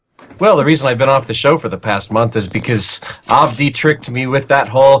Well, the reason I've been off the show for the past month is because Avdi tricked me with that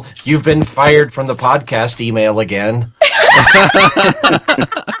whole "you've been fired from the podcast" email again.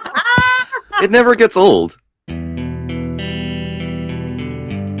 It never gets old.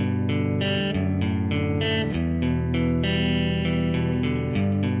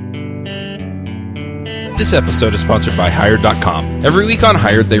 This episode is sponsored by Hired.com. Every week on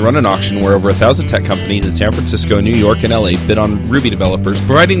Hired, they run an auction where over 1,000 tech companies in San Francisco, New York, and LA bid on Ruby developers,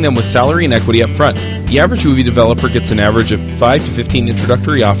 providing them with salary and equity up front. The average Ruby developer gets an average of 5 to 15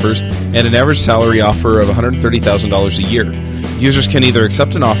 introductory offers and an average salary offer of $130,000 a year. Users can either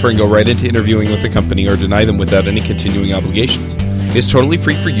accept an offer and go right into interviewing with the company or deny them without any continuing obligations. It's totally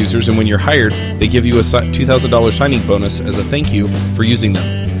free for users, and when you're hired, they give you a $2,000 signing bonus as a thank you for using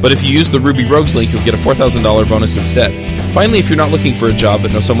them. But if you use the Ruby Rogues link, you'll get a $4,000 bonus instead. Finally, if you're not looking for a job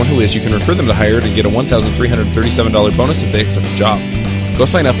but know someone who is, you can refer them to Hired and get a $1,337 bonus if they accept a job. Go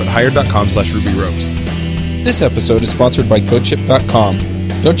sign up at hired.com/RubyRogues. This episode is sponsored by CodeShip.com.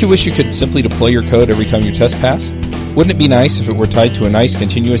 Don't you wish you could simply deploy your code every time your tests pass? Wouldn't it be nice if it were tied to a nice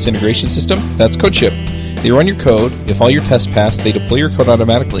continuous integration system? That's CodeShip. They run your code. If all your tests pass, they deploy your code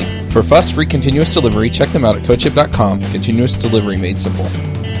automatically. For fuss-free continuous delivery, check them out at CodeShip.com. Continuous delivery made simple.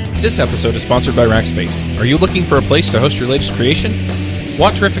 This episode is sponsored by Rackspace. Are you looking for a place to host your latest creation?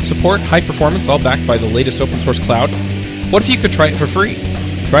 Want terrific support, high performance, all backed by the latest open source cloud? What if you could try it for free?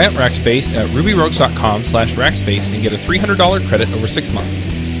 Try out Rackspace at rubyrogues.com/Rackspace and get a $300 credit over 6 months.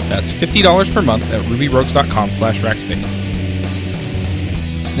 That's $50 per month at rubyrogues.com/Rackspace.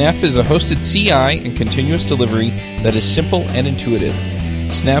 Snap is a hosted CI and continuous delivery that is simple and intuitive.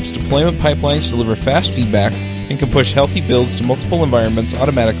 Snap's deployment pipelines deliver fast feedback and can push healthy builds to multiple environments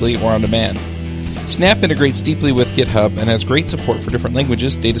automatically or on demand. Snap integrates deeply with GitHub and has great support for different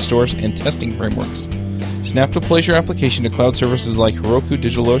languages, data stores, and testing frameworks. Snap deploys your application to cloud services like Heroku,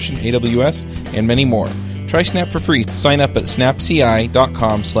 DigitalOcean, AWS, and many more. Try Snap for free. Sign up at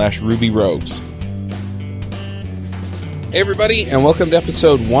snapci.com/RubyRogues. Hey everybody, and welcome to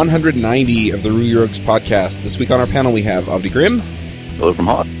episode 190 of the Ruby Rogues podcast. This week on our panel we have Avdi Grimm. Hello from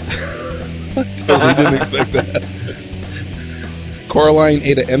Hoth. Totally didn't expect that. Coraline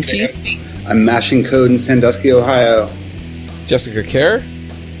Ada Empty. I'm mashing code in Sandusky, Ohio. Jessica Kerr.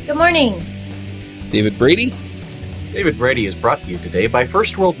 Good morning. David Brady. David Brady is brought to you today by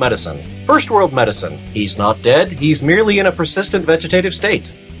First World Medicine. First World Medicine. He's not dead, he's merely in a persistent vegetative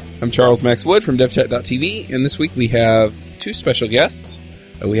state. I'm Charles Max Wood from DevChat.tv, and this week we have two special guests.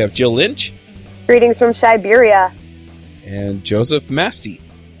 We have Jill Lynch. Greetings from Siberia. And Joseph Mastey.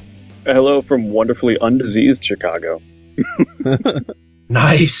 Hello from wonderfully undiseased Chicago.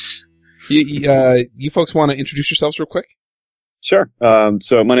 Nice. You folks want to introduce yourselves real quick? Sure.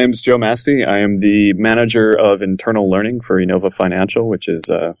 So my name is Joe Mastey. I am the manager of internal learning for Enova Financial, which is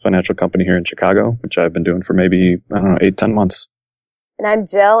a financial company here in Chicago, which I've been doing for maybe, 8-10 months. And I'm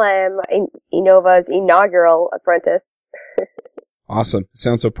Jill. I'm Enova's inaugural apprentice. Awesome.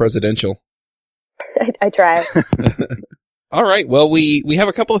 Sounds so presidential. I try. All right. Well, we have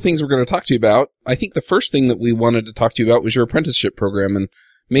a couple of things we're going to talk to you about. I think the first thing that we wanted to talk to you about was your apprenticeship program. And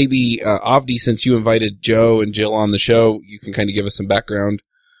maybe, Avdi, since you invited Joe and Jill on the show, you can kind of give us some background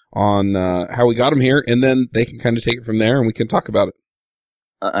on how we got them here, and then they can kind of take it from there and we can talk about it.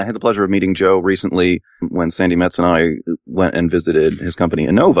 I had the pleasure of meeting Joe recently when Sandy Metz and I went and visited his company,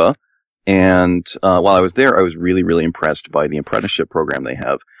 Enova. And while I was there, I was really, really impressed by the apprenticeship program they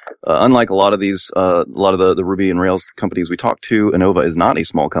have. Unlike a lot of the Ruby and Rails companies we talked to, Enova is not a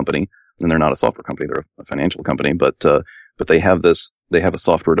small company, and they're not a software company; they're a financial company. But they have a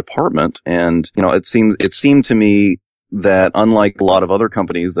software department, and it seemed to me that unlike a lot of other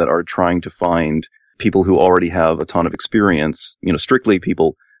companies that are trying to find people who already have a ton of experience, strictly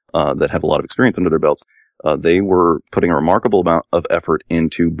people that have a lot of experience under their belts, they were putting a remarkable amount of effort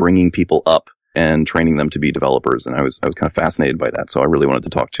into bringing people up and training them to be developers. And I was kind of fascinated by that. So I really wanted to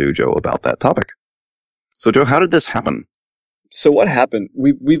talk to Joe about that topic. So Joe, how did this happen? So what happened?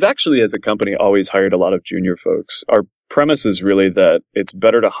 We've actually, as a company, always hired a lot of junior folks. Our premise is really that it's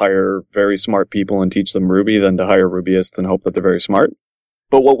better to hire very smart people and teach them Ruby than to hire Rubyists and hope that they're very smart.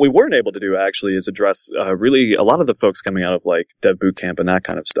 But what we weren't able to do actually is address really a lot of the folks coming out of like Dev Bootcamp and that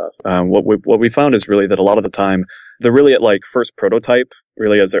kind of stuff. What we found is really that a lot of the time they're really at like first prototype,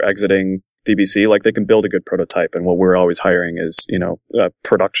 really as they're exiting DBC, like they can build a good prototype. And what we're always hiring is,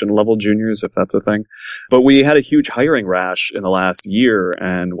 production level juniors, if that's a thing. But we had a huge hiring rash in the last year.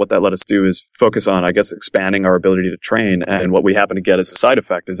 And what that let us do is focus on, I guess, expanding our ability to train. And what we happen to get as a side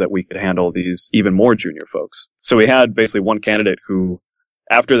effect is that we could handle these even more junior folks. So we had basically one candidate who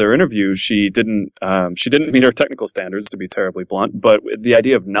after their interview, she didn't meet our technical standards, to be terribly blunt, but the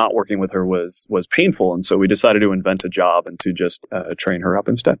idea of not working with her was painful. And so we decided to invent a job and to just train her up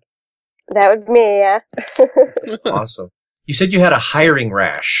instead. That would be me, yeah. Awesome. You said you had a hiring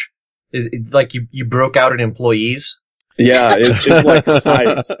rash. Like you broke out at employees? Yeah, it's like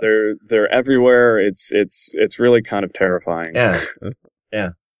hives. They're everywhere. It's really kind of terrifying. Yeah. Yeah.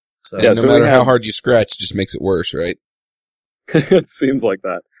 So, no matter how hard you scratch, it just makes it worse, right? It seems like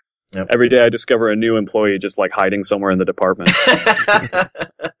that. Yep. Every day I discover a new employee just like hiding somewhere in the department.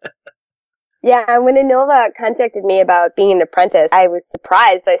 Yeah, when Enova contacted me about being an apprentice, I was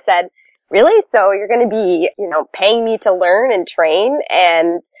surprised. I said, really? So you're going to be, paying me to learn and train?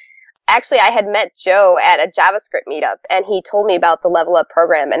 And actually, I had met Joe at a JavaScript meetup, and he told me about the Level Up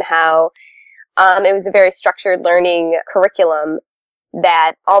program and how it was a very structured learning curriculum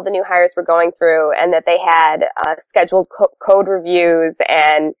that all the new hires were going through, and that they had scheduled code reviews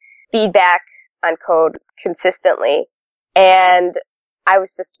and feedback on code consistently. And I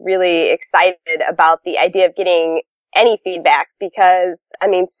was just really excited about the idea of getting any feedback because,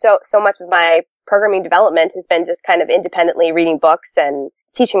 so much of my programming development has been just kind of independently reading books and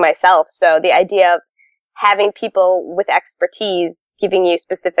teaching myself. So the idea of having people with expertise giving you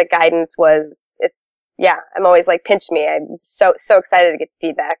specific guidance I'm always like, pinch me. I'm so excited to get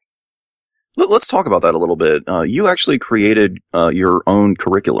feedback. Let's talk about that a little bit. You actually created your own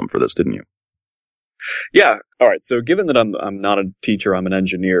curriculum for this, didn't you? Yeah. All right. So given that I'm not a teacher, I'm an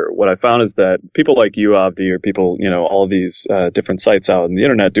engineer, what I found is that people like you, Avdi, or people, all of these different sites out on the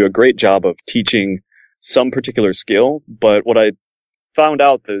internet do a great job of teaching some particular skill. But what I found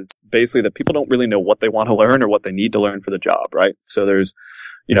out is basically that people don't really know what they want to learn or what they need to learn for the job, right? So there's,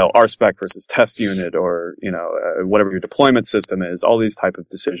 RSpec versus test unit or, whatever your deployment system is, all these type of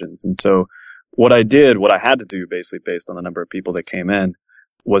decisions. And so what I had to do basically based on the number of people that came in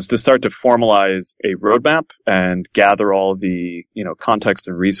was to start to formalize a roadmap and gather all the, context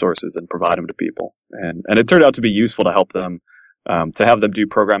and resources and provide them to people. And it turned out to be useful to help them, to have them do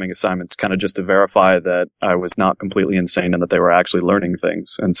programming assignments, kind of just to verify that I was not completely insane and that they were actually learning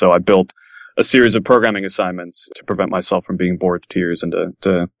things. And so I built a series of programming assignments to prevent myself from being bored to tears and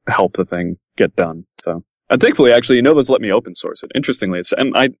to help the thing get done. So, and thankfully, actually, Enova's let me open source it. Interestingly, it's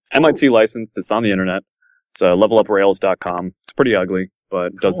MIT licensed. It's on the internet. It's leveluprails.com. It's pretty ugly,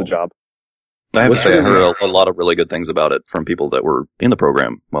 but does the job. I have to say, I heard a lot of really good things about it from people that were in the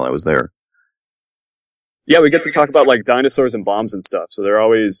program while I was there. Yeah, we get to talk about like dinosaurs and bombs and stuff. So they're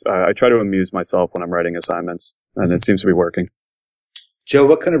always, I try to amuse myself when I'm writing assignments, and it seems to be working. Joe,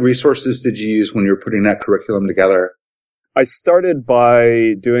 what kind of resources did you use when you were putting that curriculum together? I started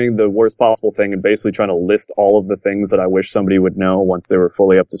by doing the worst possible thing and basically trying to list all of the things that I wish somebody would know once they were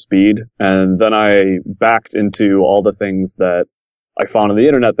fully up to speed. And then I backed into all the things that I found on the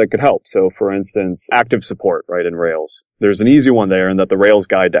internet that could help. So for instance, active support, right, in Rails. There's an easy one there, and that the Rails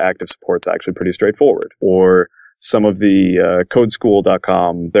guide to active support is actually pretty straightforward. Or some of the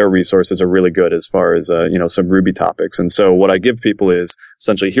codeschool.com, their resources are really good as far as, some Ruby topics. And so what I give people is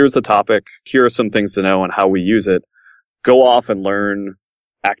essentially, here's the topic, here are some things to know and how we use it. Go off and learn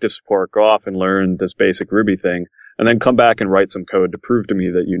active support, go off and learn this basic Ruby thing, and then come back and write some code to prove to me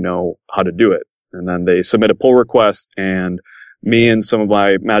that you know how to do it. And then they submit a pull request, and me and some of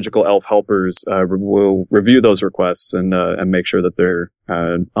my magical elf helpers will review those requests and make sure that they're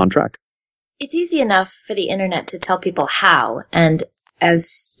on track. It's easy enough for the internet to tell people how, and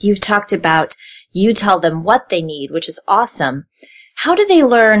as you've talked about, you tell them what they need, which is awesome. How do they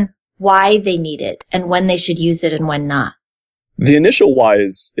learn why they need it and when they should use it and when not? The initial why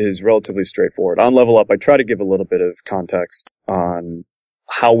is relatively straightforward. On Level Up, I try to give a little bit of context on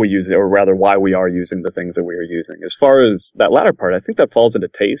how we use it, or rather why we are using the things that we are using. As far as that latter part, I think that falls into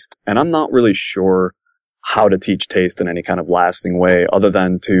taste, and I'm not really sure how to teach taste in any kind of lasting way other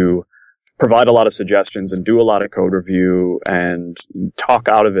than to provide a lot of suggestions and do a lot of code review and talk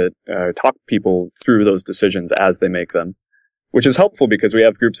people through those decisions as they make them, which is helpful because we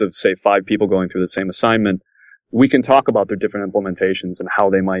have groups of, say, 5 people going through the same assignment. We can talk about their different implementations and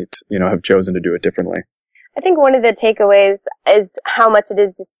how they might, have chosen to do it differently. I think one of the takeaways is how much it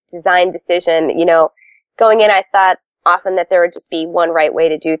is just design decision. Going in, I thought often that there would just be one right way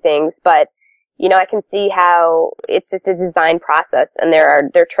to do things, but I can see how it's just a design process, and there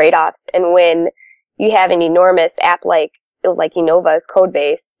are trade-offs. And when you have an enormous app like Enova's code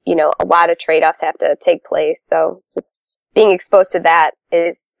base, a lot of trade-offs have to take place. So just being exposed to that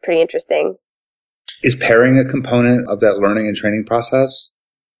is pretty interesting. Is pairing a component of that learning and training process?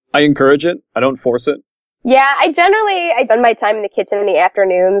 I encourage it. I don't force it. Yeah, I spend my time in the kitchen in the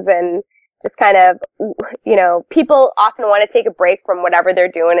afternoons and just kind of, people often want to take a break from whatever they're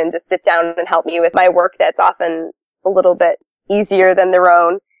doing and just sit down and help me with my work that's often a little bit easier than their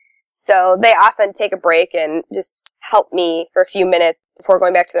own. So they often take a break and just help me for a few minutes before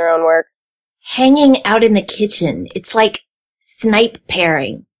going back to their own work. Hanging out in the kitchen. It's like snipe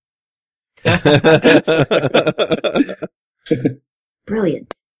pairing.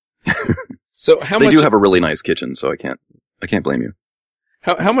 Brilliant. So how they much do have a really nice kitchen, so I can't blame you.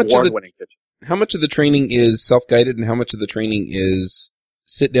 How much of Award-winning kitchen. how much of the training is self-guided and how much of the training is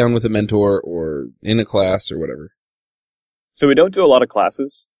sit down with a mentor or in a class or whatever? So we don't do a lot of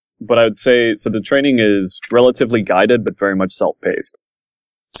classes, but I would say, so the training is relatively guided, but very much self-paced.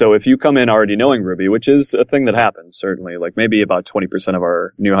 So if you come in already knowing Ruby, which is a thing that happens, certainly, like maybe about 20% of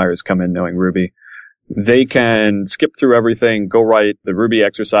our new hires come in knowing Ruby, they can skip through everything, go write the Ruby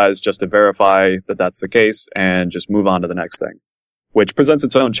exercise just to verify that that's the case, and just move on to the next thing, which presents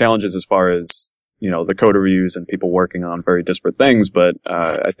its own challenges as far as, the code reviews and people working on very disparate things, but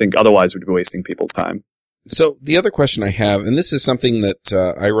I think otherwise we'd be wasting people's time. So the other question I have, and this is something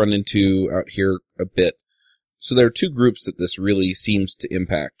that I run into out here a bit. So there are two groups that this really seems to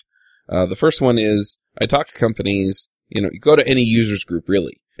impact. The first one is I talk to companies, you go to any users group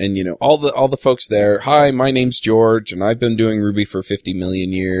really, and all the folks there, hi, my name's George, and I've been doing Ruby for 50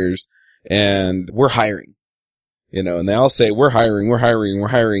 million years, and we're hiring. And they all say, we're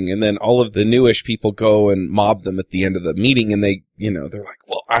hiring. And then all of the newish people go and mob them at the end of the meeting. And they, they're like,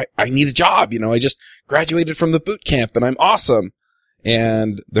 well, I need a job. I just graduated from the boot camp and I'm awesome.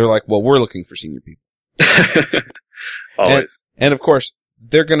 And they're like, well, we're looking for senior people. Always. And of course,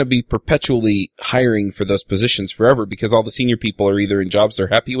 they're going to be perpetually hiring for those positions forever because all the senior people are either in jobs they're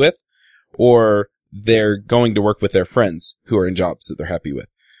happy with or they're going to work with their friends who are in jobs that they're happy with.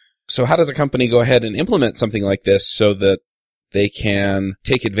 So how does a company go ahead and implement something like this so that they can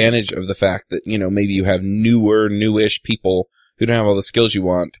take advantage of the fact that, maybe you have newish people who don't have all the skills you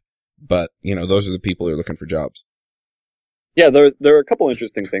want, but, those are the people who are looking for jobs? Yeah, there are a couple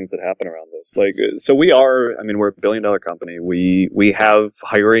interesting things that happen around this. So we're a $1 billion company. We have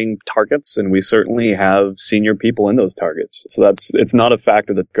hiring targets and we certainly have senior people in those targets. So it's not a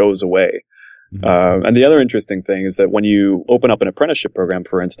factor that goes away. And the other interesting thing is that when you open up an apprenticeship program,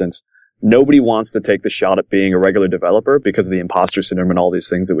 for instance, nobody wants to take the shot at being a regular developer because of the imposter syndrome and all these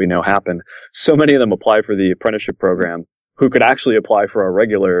things that we know happen. So many of them apply for the apprenticeship program who could actually apply for our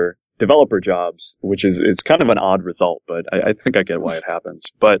regular developer jobs, which is kind of an odd result, but I think I get why it happens.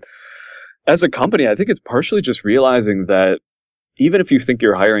 But as a company, I think it's partially just realizing that even if you think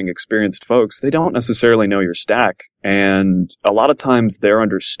you're hiring experienced folks, they don't necessarily know your stack. And a lot of times their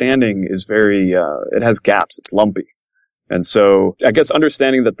understanding is it has gaps. It's lumpy. And so I guess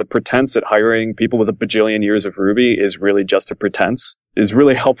understanding that the pretense at hiring people with a bajillion years of Ruby is really just a pretense is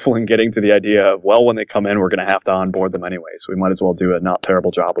really helpful in getting to the idea of, well, when they come in, we're going to have to onboard them anyway. So we might as well do a not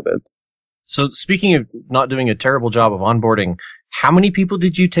terrible job of it. So speaking of not doing a terrible job of onboarding, how many people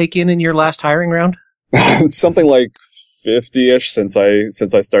did you take in your last hiring round? Something like 50-ish since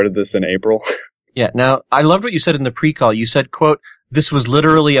I started this in April. Yeah. Now, I loved what you said in the pre-call. You said, quote, "This was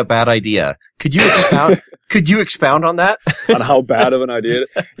literally a bad idea." Could you expound? Could you expound on that? On how bad of an idea it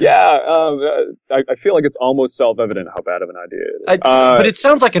is? Yeah, I feel like it's almost self-evident how bad of an idea it is. But it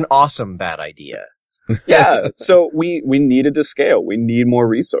sounds like an awesome bad idea. Yeah, so we needed to scale. We need more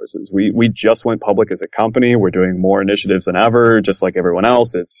resources. We just went public as a company. We're doing more initiatives than ever, just like everyone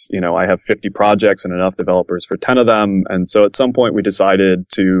else. It's, I have 50 projects and enough developers for 10 of them. And so at some point we decided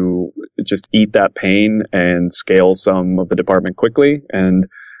to just eat that pain and scale some of the department quickly. And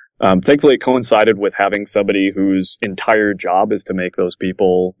thankfully it coincided with having somebody whose entire job is to make those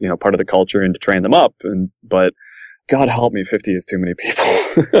people, part of the culture and to train them up. But God help me, 50 is too many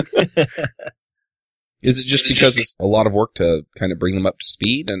people. Is it just because it's a lot of work to kind of bring them up to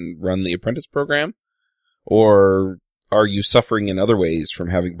speed and run the apprentice program? Or are you suffering in other ways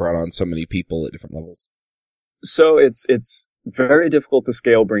from having brought on so many people at different levels? So it's very difficult to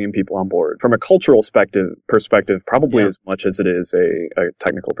scale bringing people on board. From a cultural perspective, probably as much as it is a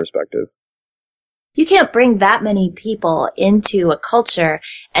technical perspective. You can't bring that many people into a culture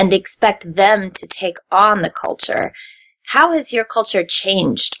and expect them to take on the culture. How has your culture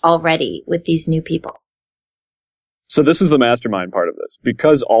changed already with these new people? So this is the mastermind part of this.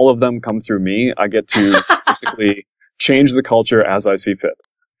 Because all of them come through me, I get to basically change the culture as I see fit.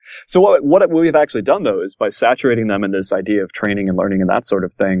 So what we've actually done, though, is by saturating them in this idea of training and learning and that sort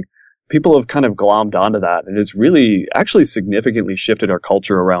of thing, people have kind of glommed onto that. And it's really actually significantly shifted our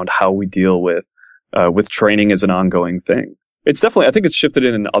culture around how we deal with training as an ongoing thing. It's definitely, I think it's shifted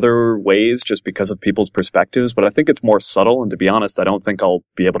in other ways just because of people's perspectives, but I think it's more subtle. And to be honest, I don't think I'll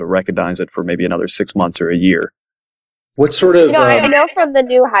be able to recognize it for maybe another 6 months or a year. What sort of... I know from the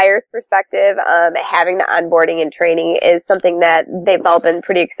new hires perspective, having the onboarding and training is something that they've all been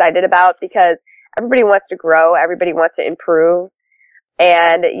pretty excited about because everybody wants to grow, everybody wants to improve.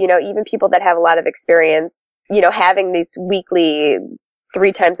 And, even people that have a lot of experience, having these weekly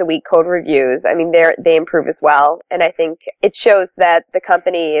 3 times a week code reviews, I mean, they improve as well. And I think it shows that the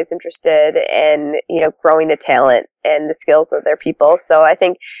company is interested in, growing the talent and the skills of their people. So I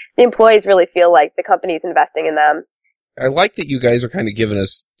think the employees really feel like the company is investing in them. I like that you guys are kind of giving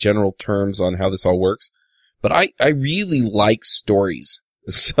us general terms on how this all works, but I really like stories.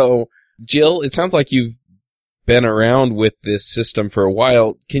 So, Jill, it sounds like you've been around with this system for a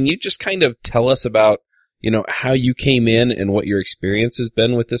while. Can you just kind of tell us about how you came in and what your experience has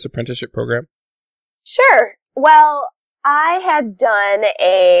been with this apprenticeship program? Sure. Well, I had done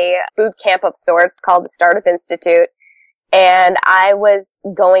a boot camp of sorts called the Startup Institute, and I was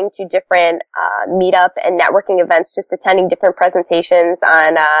going to different meetup and networking events, just attending different presentations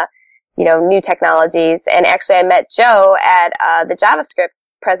on new technologies. And actually, I met Joe at the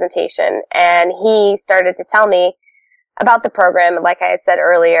JavaScript presentation, and he started to tell me about the program, like I had said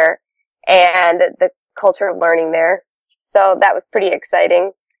earlier, and the culture of learning there. So that was pretty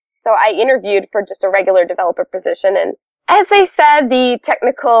exciting. So I interviewed for just a regular developer position, and as they said, the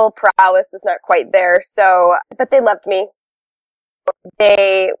technical prowess was not quite there, but they loved me.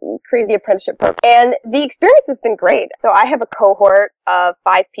 They created the apprenticeship program, and the experience has been great. So I have a cohort of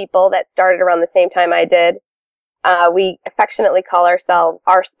 5 people that started around the same time I did. We affectionately call ourselves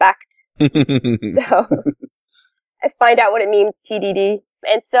R-Spect. So I find out what it means, TDD.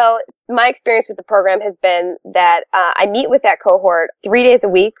 And so my experience with the program has been that I meet with that cohort 3 days a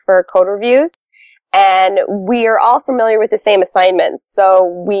week for code reviews, and we are all familiar with the same assignments.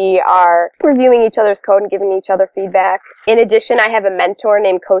 So we are reviewing each other's code and giving each other feedback. In addition, I have a mentor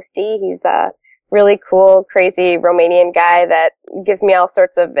named Kosti. He's a really cool, crazy Romanian guy that gives me all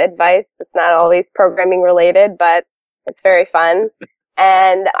sorts of advice. It's not always programming related, but it's very fun.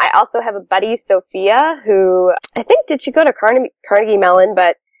 And I also have a buddy, Sophia, who I think did she go to Carnegie Mellon,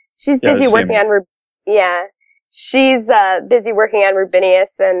 but she's busy working on she's busy working on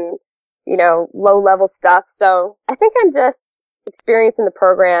Rubinius and low level stuff. So I think I'm just experiencing the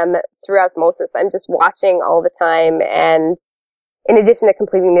program through osmosis. I'm just watching all the time, and in addition to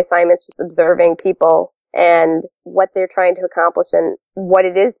completing the assignments, just observing people and what they're trying to accomplish and what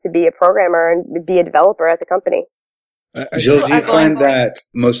it is to be a programmer and be a developer at the company. Jill, do you find that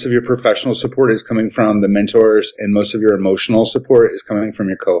most of your professional support is coming from the mentors and most of your emotional support is coming from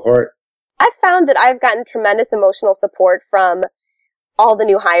your cohort? I've found that I've gotten tremendous emotional support from all the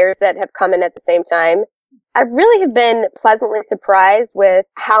new hires that have come in at the same time. I really have been pleasantly surprised with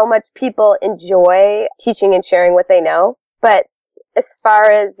how much people enjoy teaching and sharing what they know. But as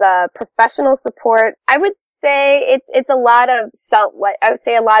far as professional support, I would say it's a lot of I would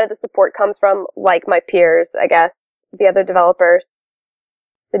say a lot of the support comes from like my peers, I guess. The other developers,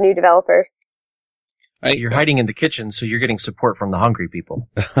 the new developers. You're hiding in the kitchen, so you're getting support from the hungry people.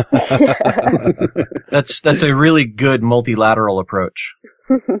 That's a really good multilateral approach.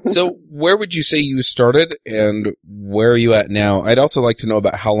 So where would you say you started and where are you at now? I'd also like to know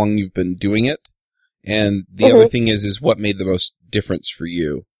about how long you've been doing it. And the other thing is what made the most difference for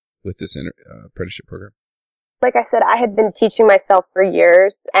you with this apprenticeship program? Like I said, I had been teaching myself for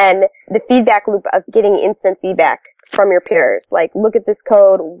years, and the feedback loop of getting instant feedback from your peers, like, look at this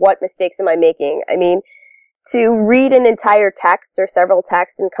code, what mistakes am I making? I mean, to read an entire text or several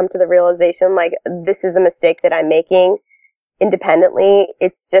texts and come to the realization, like, this is a mistake that I'm making independently,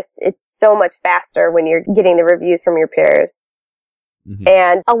 it's so much faster when you're getting the reviews from your peers. Mm-hmm.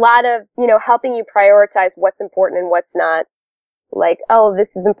 And a lot of, helping you prioritize what's important and what's not. Like, oh,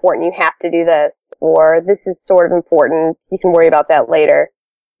 this is important, you have to do this, or this is sort of important, you can worry about that later.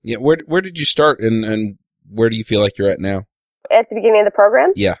 Yeah, where did you start and where do you feel like you're at now? At the beginning of the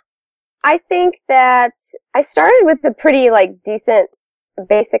program? Yeah. I think that I started with a pretty, decent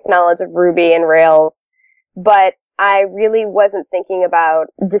basic knowledge of Ruby and Rails, but I really wasn't thinking about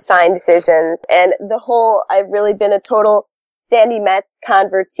design decisions, and I've really been a total Sandy Metz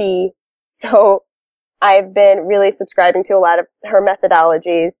convertee, so I've been really subscribing to a lot of her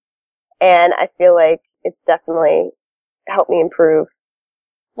methodologies, and I feel like it's definitely helped me improve.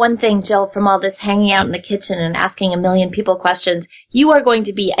 One thing, Jill, from all this hanging out in the kitchen and asking a million people questions, you are going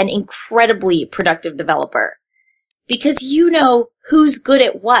to be an incredibly productive developer. Because you know who's good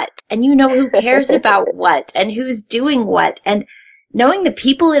at what, and you know who cares about what, and who's doing what, and knowing the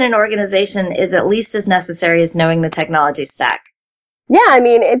people in an organization is at least as necessary as knowing the technology stack. Yeah, I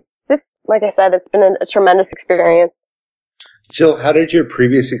mean, it's just, like I said, it's been a tremendous experience. Jill, how did your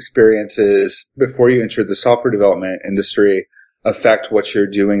previous experiences before you entered the software development industry affect what you're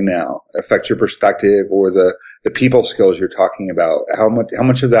doing now, affect your perspective or the people skills you're talking about? How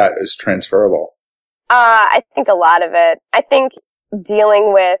much of that is transferable? I think a lot of it. I think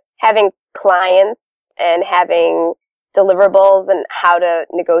dealing with having clients and having deliverables and how to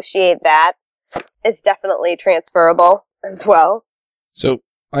negotiate that is definitely transferable as well. So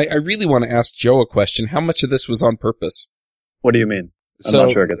I really want to ask Joe a question. How much of this was on purpose? What do you mean? I'm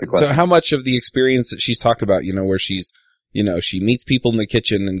not sure I get the question. So how much of the experience that she's talked about, where she's, she meets people in the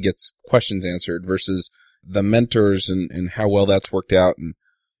kitchen and gets questions answered versus the mentors and how well that's worked out and,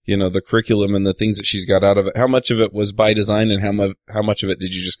 the curriculum and the things that she's got out of it. How much of it was by design and how much of it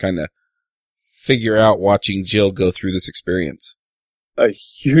did you just kind of figure out watching Jill go through this experience? A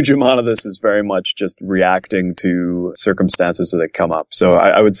huge amount of this is very much just reacting to circumstances that come up. So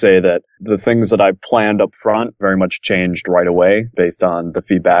I would say that the things that I planned up front very much changed right away based on the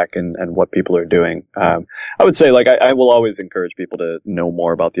feedback and what people are doing. I would say, I will always encourage people to know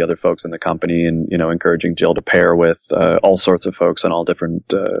more about the other folks in the company and, encouraging Jill to pair with all sorts of folks on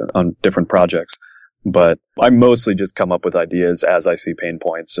on different projects. But I mostly just come up with ideas as I see pain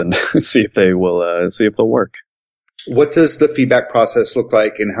points and see if they'll work. What does the feedback process look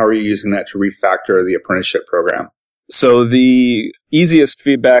like, and how are you using that to refactor the apprenticeship program? So the easiest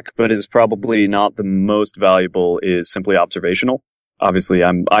feedback, but is probably not the most valuable, is simply observational. Obviously,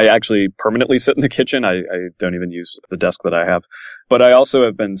 I actually permanently sit in the kitchen. I don't even use the desk that I have. But I also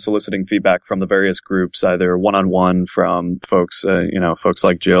have been soliciting feedback from the various groups, either one-on-one from folks, folks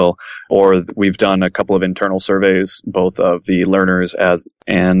like Jill, or we've done a couple of internal surveys, both of the learners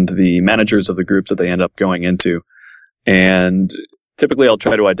and the managers of the groups that they end up going into. And typically I'll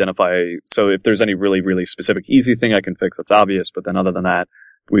try to identify, so if there's any really, really specific easy thing I can fix, that's obvious. But then other than that,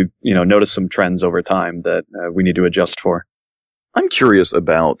 we've, noticed some trends over time that we need to adjust for. I'm curious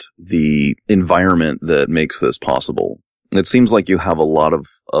about the environment that makes this possible. It seems like you have a lot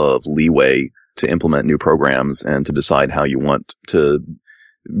of leeway to implement new programs and to decide how you want to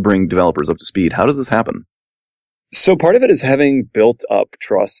bring developers up to speed. How does this happen? So part of it is having built up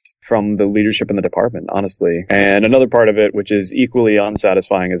trust from the leadership in the department, honestly. And another part of it, which is equally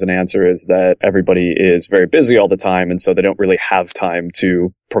unsatisfying as an answer, is that everybody is very busy all the time, and so they don't really have time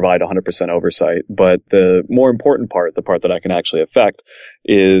to provide 100% oversight. But the more important part, the part that I can actually affect,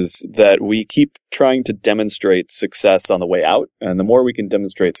 is that we keep trying to demonstrate success on the way out. And the more we can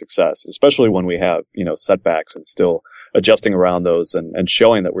demonstrate success, especially when we have, setbacks and still adjusting around those and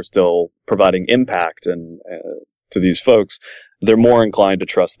showing that we're still providing impact and to these folks, they're more inclined to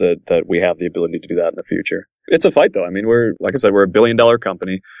trust that we have the ability to do that in the future. It's a fight though. I mean, we're a $1 billion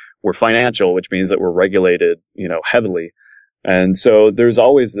company. We're financial, which means that we're regulated, heavily. And so there's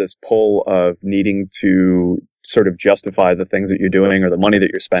always this pull of needing to sort of justify the things that you're doing or the money that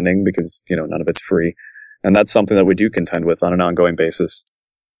you're spending because, none of it's free. And that's something that we do contend with on an ongoing basis.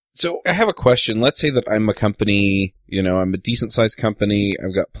 So I have a question. Let's say that I'm a company, I'm a decent sized company.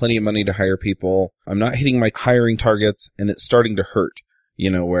 I've got plenty of money to hire people. I'm not hitting my hiring targets and it's starting to hurt,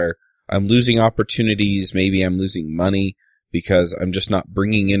 where I'm losing opportunities. Maybe I'm losing money because I'm just not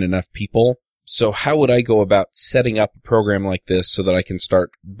bringing in enough people. So how would I go about setting up a program like this so that I can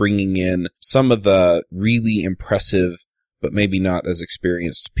start bringing in some of the really impressive, but maybe not as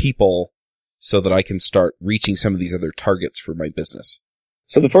experienced people so that I can start reaching some of these other targets for my business?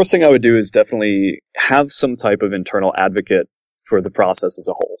 So the first thing I would do is definitely have some type of internal advocate for the process as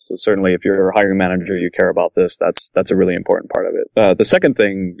a whole. So certainly if you're a hiring manager, you care about this, that's a really important part of it. The second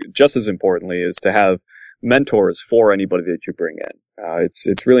thing, just as importantly, is to have mentors for anybody that you bring in.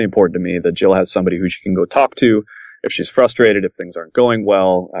 It's really important to me that Jill has somebody who she can go talk to if she's frustrated, if things aren't going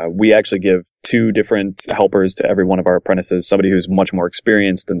well. We actually give 2 different helpers to every one of our apprentices, somebody who's much more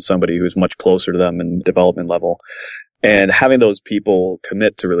experienced and somebody who's much closer to them in development level. And having those people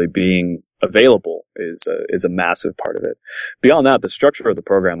commit to really being available is a massive part of it. Beyond that, the structure of the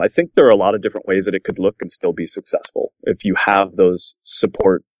program, I think there are a lot of different ways that it could look and still be successful if you have those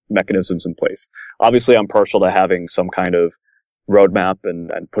support mechanisms in place. Obviously, I'm partial to having some kind of roadmap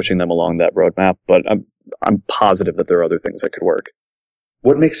and pushing them along that roadmap, but I'm positive that there are other things that could work.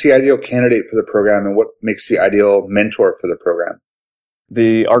 What makes the ideal candidate for the program, and what makes the ideal mentor for the program?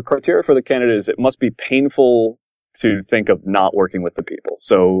 Our criteria for the candidate is it must be painful to think of not working with the people.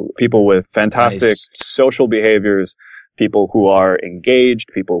 So people with fantastic social behaviors, people who are engaged,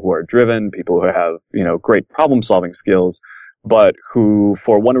 people who are driven, people who have, great problem solving skills, but who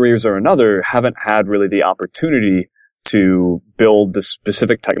for one reason or another haven't had really the opportunity to build the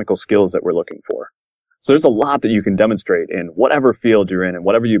specific technical skills that we're looking for. So there's a lot that you can demonstrate in whatever field you're in and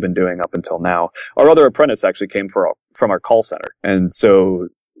whatever you've been doing up until now. Our other apprentice actually came from our call center. And so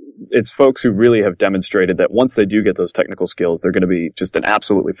it's folks who really have demonstrated that once they do get those technical skills, they're going to be just an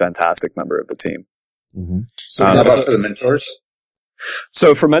absolutely fantastic member of the team. Mm-hmm. So how about for the mentors?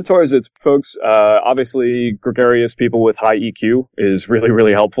 So for mentors, it's folks, obviously gregarious people with high EQ is really,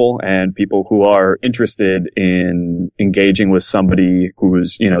 really helpful, and people who are interested in engaging with somebody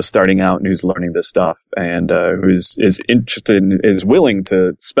who's, starting out and who's learning this stuff and, is interested and is willing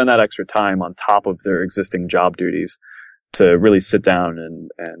to spend that extra time on top of their existing job duties to really sit down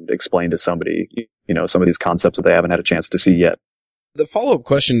and explain to somebody, some of these concepts that they haven't had a chance to see yet. The follow-up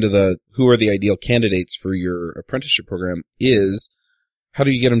question to who are the ideal candidates for your apprenticeship program is, how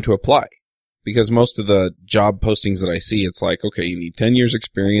do you get them to apply? Because most of the job postings that I see, it's like, okay, you need 10 years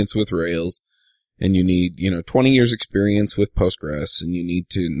experience with Rails, and you need, 20 years experience with Postgres, and you need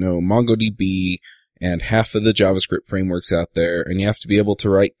to know MongoDB and half of the JavaScript frameworks out there, and you have to be able to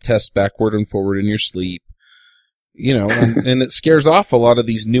write tests backward and forward in your sleep, and it scares off a lot of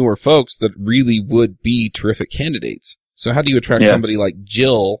these newer folks that really would be terrific candidates. So how do you attract somebody like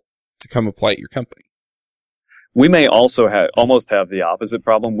Jill to come apply at your company? We may also almost have the opposite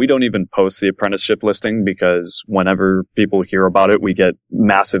problem. We don't even post the apprenticeship listing because whenever people hear about it, we get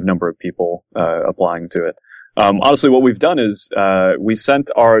massive number of people applying to it. Honestly, what we've done is we sent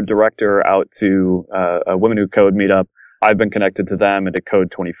our director out to a Women Who Code meetup. I've been connected to them and to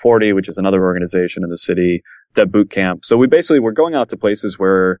Code 2040, which is another organization in the city, Dev Boot Camp. So we're going out to places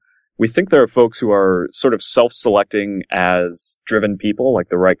where we think there are folks who are sort of self-selecting as driven people, like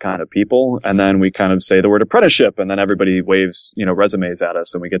the right kind of people. And then we kind of say the word apprenticeship, and then everybody waves, resumes at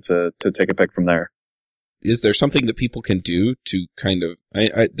us, and we get to take a pick from there. Is there something that people can do to kind of,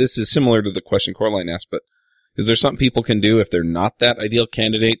 this is similar to the question Coraline asked, but is there something people can do if they're not that ideal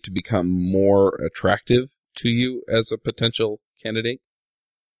candidate to become more attractive to you as a potential candidate?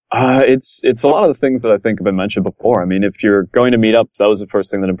 It's a lot of the things that I think have been mentioned before. I mean, if you're going to meetups, that was the first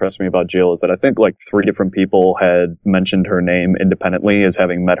thing that impressed me about Jill, is that I think like 3 different people had mentioned her name independently as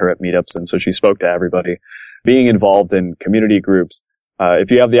having met her at meetups. And so she spoke to everybody. Being involved in community groups. If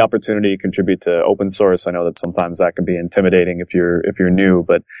you have the opportunity to contribute to open source, I know that sometimes that can be intimidating if you're new,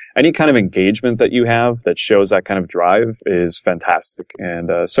 but any kind of engagement that you have that shows that kind of drive is fantastic.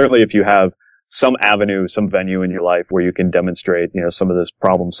 And, certainly if you have some avenue, some venue in your life where you can demonstrate, some of this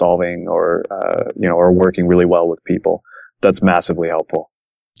problem solving or working really well with people, that's massively helpful.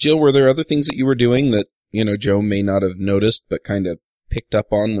 Jill, were there other things that you were doing that, Joe may not have noticed but kind of picked up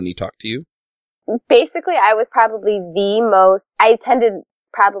on when he talked to you? Basically, I was probably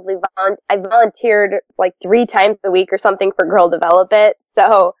I volunteered like 3 times a week or something for Girl Develop It.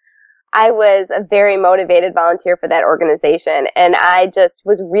 So I was a very motivated volunteer for that organization, and I just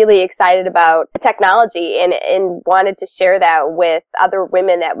was really excited about technology and wanted to share that with other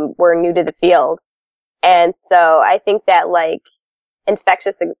women that were new to the field. And so I think that like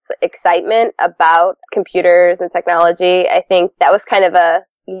infectious excitement about computers and technology, I think that was kind of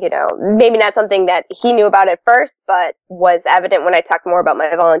maybe not something that he knew about at first, but was evident when I talked more about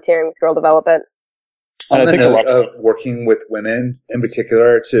my volunteering with Girl Develop It. On the note of working with women in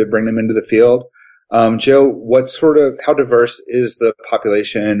particular to bring them into the field, Joe, how diverse is the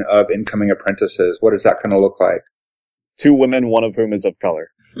population of incoming apprentices? What does that kind of look like? 2 women, one of whom is of color.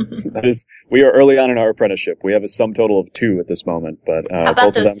 That is, we are early on in our apprenticeship. We have a sum total of 2 at this moment, but how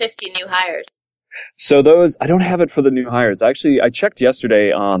about those 50 new hires? So those, I don't have it for the new hires. Actually, I checked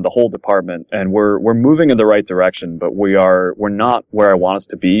yesterday on the whole department, and we're moving in the right direction, but we're not where I want us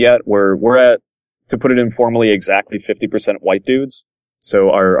to be yet. We're at, to put it informally, exactly 50% white dudes.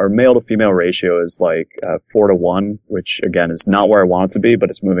 So our male to female ratio is like 4-to-1, which again is not where I want it to be, but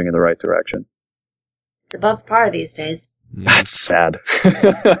it's moving in the right direction. It's above par these days. That's sad.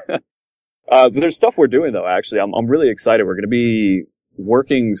 But there's stuff we're doing though. Actually, I'm really excited. We're going to be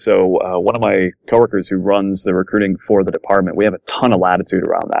working. So one of my coworkers who runs the recruiting for the department, we have a ton of latitude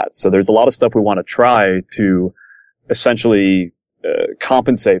around that. So there's a lot of stuff we want to try to essentially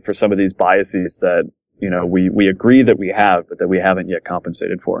compensate for some of these biases that, we agree that we have, but that we haven't yet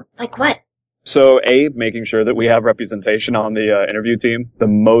compensated for. Like what? So making sure that we have representation on the interview team. The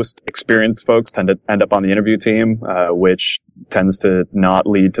most experienced folks tend to end up on the interview team, which tends to not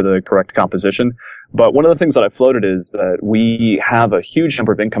lead to the correct composition. But one of the things that I floated is that we have a huge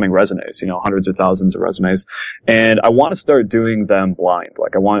number of incoming resumes, hundreds of thousands of resumes. And I want to start doing them blind.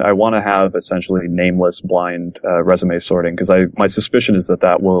 Like I want to have essentially nameless blind resume sorting, because my suspicion is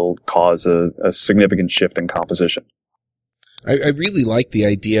that will cause a significant shift in composition. I really like the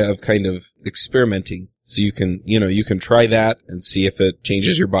idea of kind of experimenting. So you can try that and see if it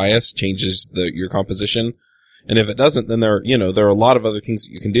changes your bias, changes your composition. And if it doesn't, then there are a lot of other things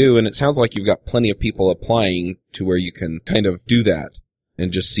that you can do. And it sounds like you've got plenty of people applying to where you can kind of do that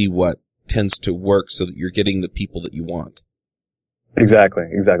and just see what tends to work so that you're getting the people that you want. Exactly.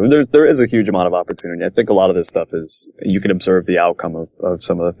 There is a huge amount of opportunity. I think a lot of this stuff is, you can observe the outcome of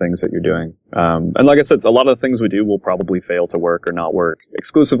some of the things that you're doing. And like I said, a lot of the things we do will probably fail to work or not work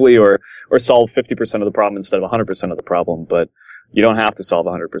exclusively or solve 50% of the problem instead of 100% of the problem. But you don't have to solve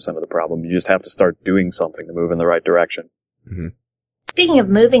 100% of the problem. You just have to start doing something to move in the right direction. Mm-hmm. Speaking of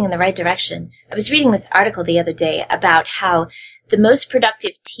moving in the right direction, I was reading this article the other day about how the most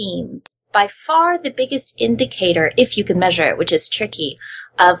productive teams, by far the biggest indicator, if you can measure it, which is tricky,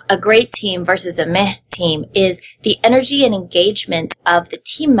 of a great team versus a meh team is the energy and engagement of the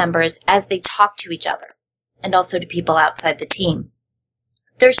team members as they talk to each other and also to people outside the team.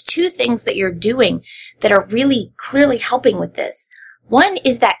 There's two things that you're doing that are really clearly helping with this. One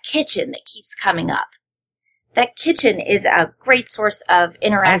is that kitchen that keeps coming up. That kitchen is a great source of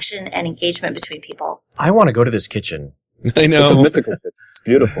interaction and engagement between people. I want to go to this kitchen. I know. It's a mythical kitchen. It's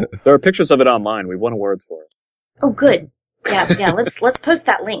beautiful. There are pictures of it online. We won awards for it. Oh, good. Yeah. Let's post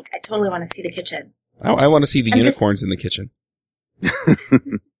that link. I totally want to see the kitchen. I want to see the unicorns in the kitchen.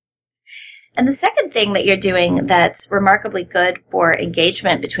 And the second thing that you're doing that's remarkably good for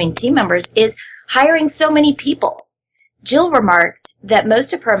engagement between team members is hiring so many people. Jill remarked that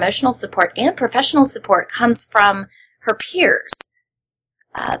most of her emotional support and professional support comes from her peers.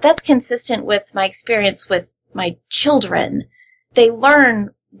 That's consistent with my experience with my children. They learn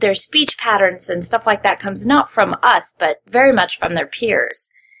their speech patterns and stuff like that comes not from us, but very much from their peers.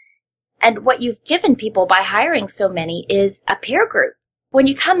 And what you've given people by hiring so many is a peer group. When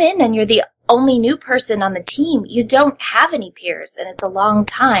you come in and you're the only new person on the team, you don't have any peers, and it's a long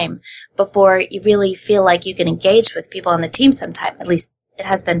time before you really feel like you can engage with people on the team sometime. At least it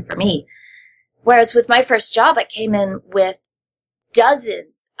has been for me. Whereas with my first job, I came in with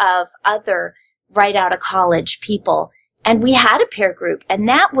dozens of other right out of college people, and we had a peer group, and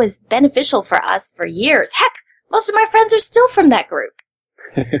that was beneficial for us for years. Heck, most of my friends are still from that group.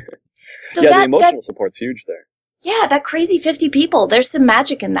 So the emotional support's huge there. Yeah, that crazy 50 people, there's some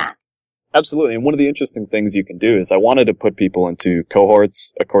magic in that. Absolutely. And one of the interesting things you can do is I wanted to put people into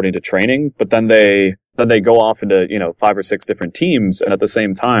cohorts according to training, but then they go off into, 5 or 6 different teams. And at the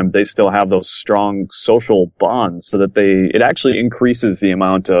same time, they still have those strong social bonds so that it actually increases the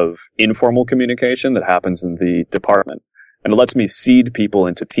amount of informal communication that happens in the department. And it lets me seed people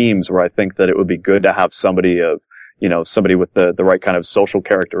into teams where I think that it would be good to have somebody with the right kind of social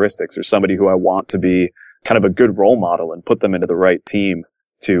characteristics, or somebody who I want to be kind of a good role model, and put them into the right team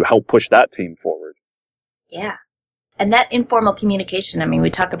to help push that team forward. Yeah. And that informal communication, we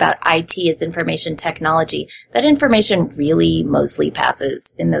talk about IT as information technology. That information really mostly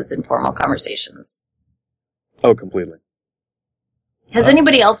passes in those informal conversations. Oh, completely. Has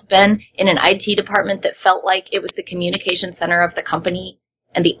anybody else been in an IT department that felt like it was the communication center of the company,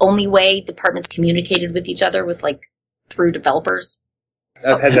 and the only way departments communicated with each other was through developers?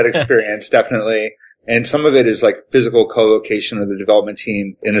 I've had that experience, definitely. And some of it is physical co-location of the development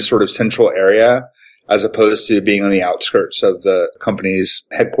team in a sort of central area, as opposed to being on the outskirts of the company's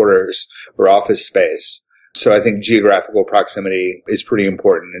headquarters or office space. So I think geographical proximity is pretty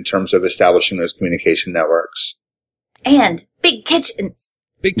important in terms of establishing those communication networks. And big kitchens.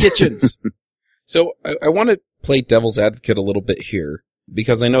 Big kitchens. So I want to play devil's advocate a little bit here,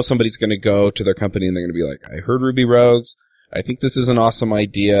 because I know somebody's going to go to their company and they're going to be like, I heard Ruby Rogues. I think this is an awesome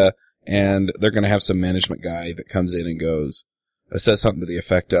idea. And they're going to have some management guy that comes in and says something to the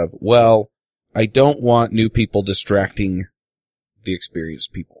effect of, well, I don't want new people distracting the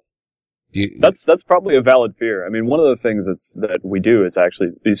experienced people. That's probably a valid fear. One of the things that we do is actually,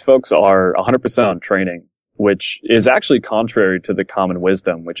 these folks are 100% on training, which is actually contrary to the common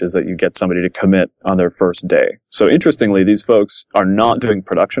wisdom, which is that you get somebody to commit on their first day. So interestingly, these folks are not doing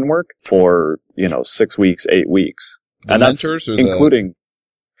production work for, 6 weeks, 8 weeks. The and that's mentors or including...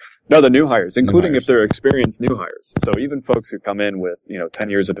 No, the new hires, including if they're experienced new hires. So even folks who come in with, 10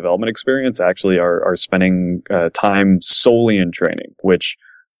 years of development experience actually are spending time solely in training, which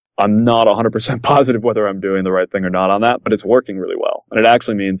I'm not 100% positive whether I'm doing the right thing or not on that, but it's working really well. And it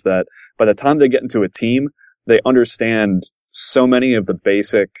actually means that by the time they get into a team, they understand so many of the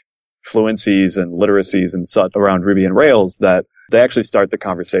basic fluencies and literacies and such around Ruby and Rails that they actually start the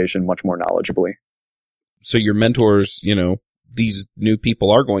conversation much more knowledgeably. So your mentors, these new people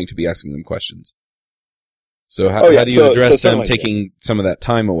are going to be asking them questions. So how do you address them taking some of that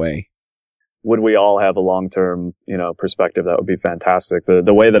time away? would we all have a long-term, perspective? That would be fantastic.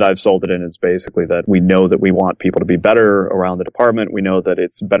 The way that I've sold it in is basically that we know that we want people to be better around the department. We know that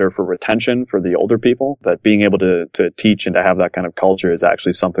it's better for retention for the older people, that being able to teach and to have that kind of culture is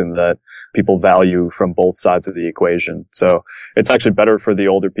actually something that people value from both sides of the equation. So it's actually better for the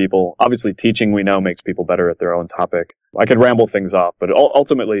older people. Obviously, teaching, we know, makes people better at their own topic. I could ramble things off, but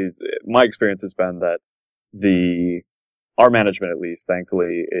ultimately, my experience has been that our management, at least,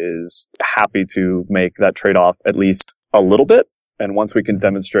 thankfully, is happy to make that trade-off at least a little bit. And once we can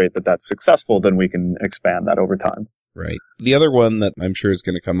demonstrate that that's successful, then we can expand that over time. Right. The other one that I'm sure is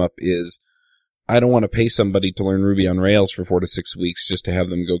going to come up is, I don't want to pay somebody to learn Ruby on Rails for 4 to 6 weeks just to have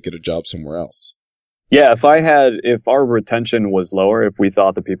them go get a job somewhere else. Yeah, if our retention was lower, if we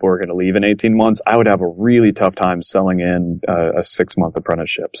thought that people were going to leave in 18 months, I would have a really tough time selling in a 6-month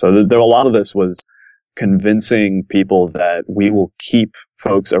apprenticeship. So a lot of this was convincing people that we will keep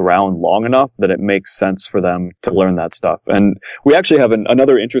folks around long enough that it makes sense for them to learn that stuff. And we actually have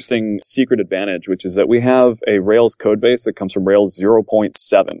another interesting secret advantage, which is that we have a Rails code base that comes from Rails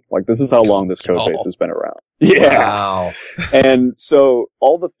 0.7. Like, this is how long this code base has been around. Yeah. Wow. And so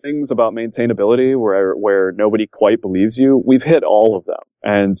all the things about maintainability where nobody quite believes you, we've hit all of them.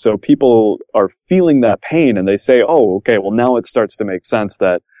 And so people are feeling that pain and they say, oh, okay, well now it starts to make sense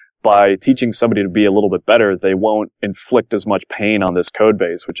that by teaching somebody to be a little bit better, they won't inflict as much pain on this code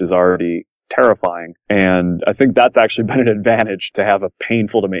base, which is already terrifying. And I think that's actually been an advantage to have a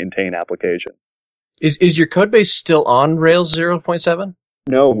painful to maintain application. Is your code base still on Rails 0.7?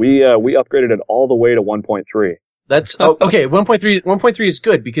 No, we upgraded it all the way to 1.3. That's okay. 1.3 is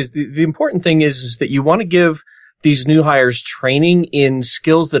good because the important thing is that you want to give these new hires training in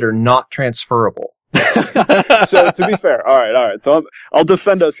skills that are not transferable. So to be fair, all right. So I'll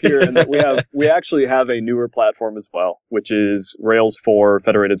defend us here in that we actually have a newer platform as well, which is Rails 4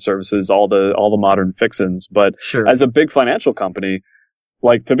 federated services, all the modern fixins. But sure, as a big financial company,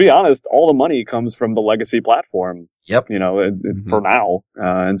 like, to be honest, all the money comes from the legacy platform. Yep. For now.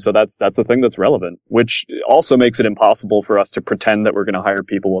 And so that's a thing that's relevant, which also makes it impossible for us to pretend that we're going to hire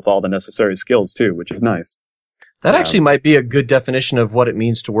people with all the necessary skills too, which is nice. That actually might be a good definition of what it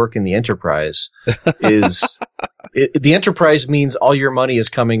means to work in the enterprise. The enterprise means all your money is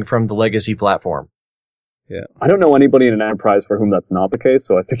coming from the legacy platform. Yeah. I don't know anybody in an enterprise for whom that's not the case,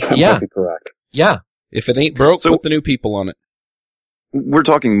 so I think that might be correct. Yeah. If it ain't broke, put the new people on it. We're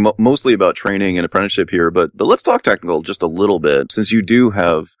talking mostly about training and apprenticeship here, but let's talk technical just a little bit, since you do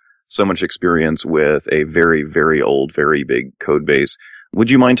have so much experience with a very, very old, very big code base.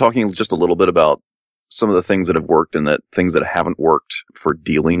 Would you mind talking just a little bit about some of the things that have worked and things that haven't worked for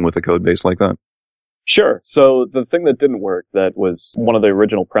dealing with a code base like that? Sure. So the thing that didn't work, that was one of the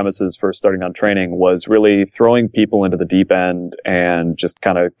original premises for starting on training, was really throwing people into the deep end and just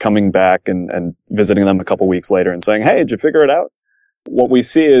kind of coming back and visiting them a couple weeks later and saying, hey, did you figure it out? What we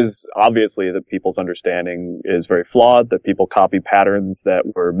see is obviously that people's understanding is very flawed, that people copy patterns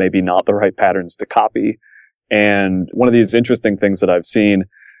that were maybe not the right patterns to copy. And one of these interesting things that I've seen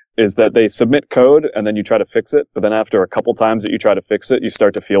is that they submit code and then you try to fix it. But then after a couple times that you try to fix it, you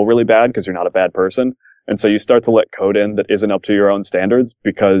start to feel really bad because you're not a bad person. And so you start to let code in that isn't up to your own standards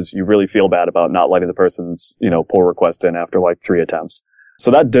because you really feel bad about not letting the person's, pull request in after like 3 attempts.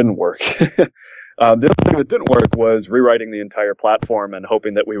 So that didn't work. The other thing that didn't work was rewriting the entire platform and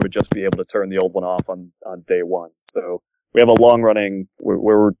hoping that we would just be able to turn the old one off on day one. So we have a long running,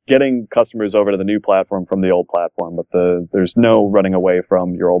 we're getting customers over to the new platform from the old platform, but there's no running away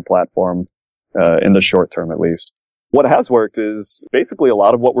from your old platform, in the short term at least. What has worked is basically a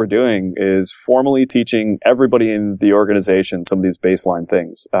lot of what we're doing is formally teaching everybody in the organization some of these baseline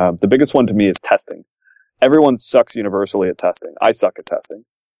things. The biggest one to me is testing. Everyone sucks universally at testing. I suck at testing.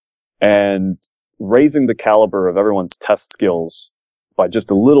 And raising the caliber of everyone's test skills by just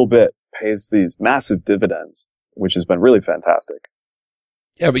a little bit pays these massive dividends, which has been really fantastic.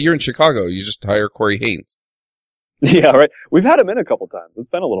 Yeah, but you're in Chicago. You just hire Corey Haynes. Yeah, right. We've had him in a couple times. It's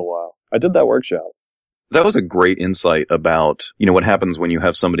been a little while. I did that workshop. That was a great insight about, what happens when you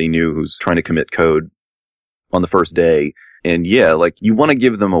have somebody new who's trying to commit code on the first day. And you want to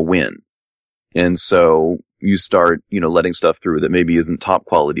give them a win. And so you start, letting stuff through that maybe isn't top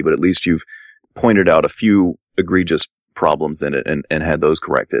quality, but at least you've pointed out a few egregious problems in it and had those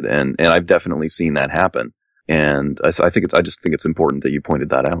corrected. And I've definitely seen that happen. And I just think it's important that you pointed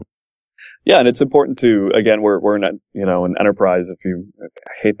that out. Yeah, and it's important to, again, we're in an enterprise, I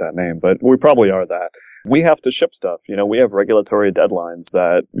hate that name, but we probably are that. We have to ship stuff. We have regulatory deadlines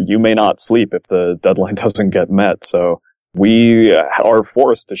that you may not sleep if the deadline doesn't get met. So we are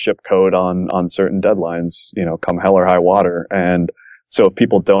forced to ship code on certain deadlines, come hell or high water. And So if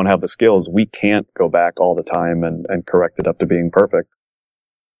people don't have the skills, we can't go back all the time and correct it up to being perfect.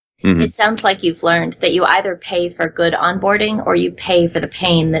 Mm-hmm. It sounds like you've learned that you either pay for good onboarding or you pay for the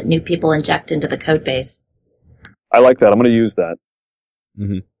pain that new people inject into the code base. I like that. I'm going to use that.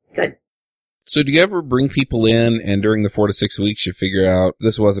 Mm-hmm. Good. So do you ever bring people in and during the 4 to 6 weeks you figure out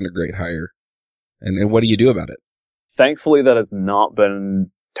this wasn't a great hire? And what do you do about it? Thankfully, that has not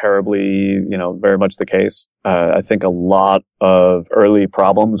been terribly, very much the case. I think a lot of early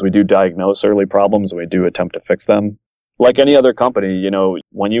problems, we do diagnose early problems and we do attempt to fix them. Like any other company,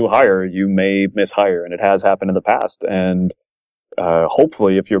 when you hire, you may mishire, and it has happened in the past. And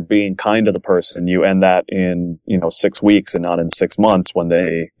hopefully, if you're being kind to the person, you end that in 6 weeks and not in 6 months when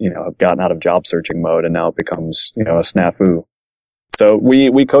they have gotten out of job searching mode and now it becomes a snafu. So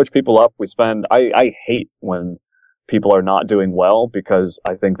we coach people up. I hate when people are not doing well because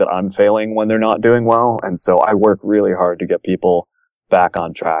I think that I'm failing when they're not doing well, and so I work really hard to get people back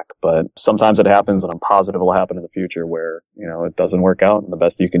on track. But sometimes it happens, and I'm positive it'll happen in the future where, it doesn't work out. And the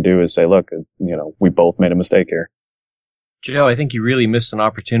best you can do is say, look, we both made a mistake here. Joe, I think you really missed an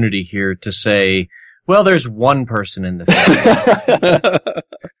opportunity here to say, well, there's one person in the family.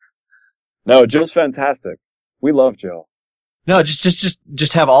 No, Joe's fantastic. We love Joe. No,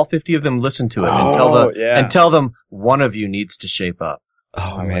 just have all 50 of them listen to it and tell them one of you needs to shape up.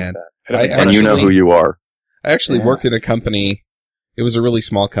 Oh, man. And you know who you are. I actually worked in a company. It was a really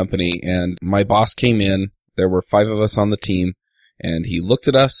small company, and my boss came in. There were 5 of us on the team, and he looked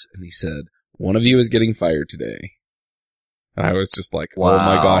at us and he said, "One of you is getting fired today." And I was just like, wow. Oh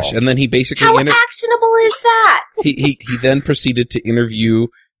my gosh. And then he basically How actionable is that? he then proceeded to interview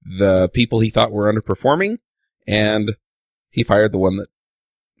the people he thought were underperforming, and he fired the one that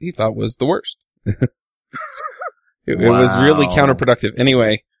he thought was the worst. It was really counterproductive.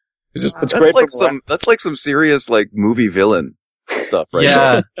 Anyway, it's just that's like some serious movie villain stuff, right?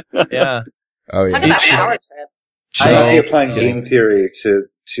 Yeah. Yeah. Oh yeah. Talk about power trip. Should not be applying game theory to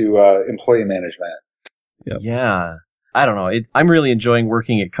employee management. Yep. Yeah. I don't know. I'm really enjoying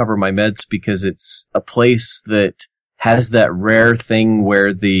working at Cover My Meds because it's a place that has that rare thing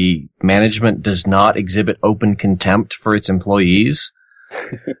where the management does not exhibit open contempt for its employees.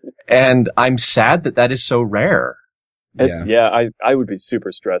 And I'm sad that is so rare. I would be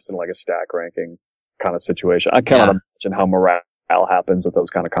super stressed in a stack ranking kind of situation. I cannot imagine how morale happens at those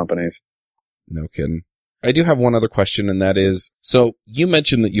kind of companies. No kidding. I do have one other question, and that is, so you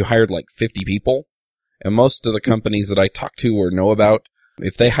mentioned that you hired 50 people, and most of the companies that I talk to or know about,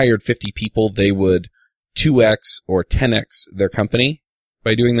 if they hired 50 people, they would 2x or 10x their company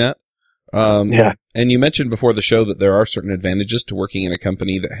by doing that. And you mentioned before the show that there are certain advantages to working in a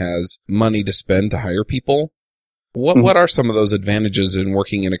company that has money to spend to hire people. What are some of those advantages in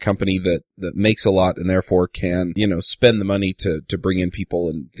working in a company that makes a lot and therefore can, spend the money to bring in people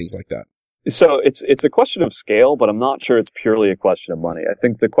and things like that? So it's a question of scale, but I'm not sure it's purely a question of money. I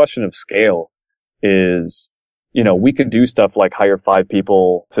think the question of scale is, we can do stuff like hire 5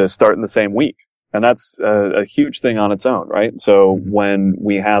 people to start in the same week. And that's a huge thing on its own, right? So when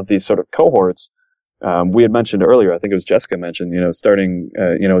we have these sort of cohorts, we had mentioned earlier, I think it was Jessica mentioned, starting,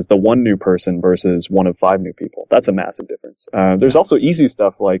 as the one new person versus one of 5 new people. That's a massive difference. There's also easy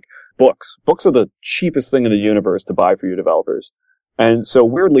stuff like books. Books are the cheapest thing in the universe to buy for you developers. And so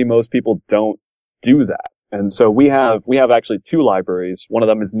weirdly, most people don't do that. And so we have actually 2 libraries. One of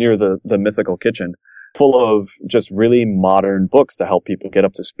them is near the Mythical Kitchen, full of just really modern books to help people get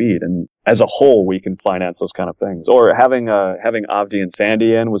up to speed. And as a whole, we can finance those kind of things. Or having Avdi and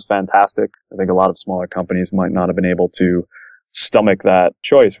Sandy in was fantastic. I think a lot of smaller companies might not have been able to stomach that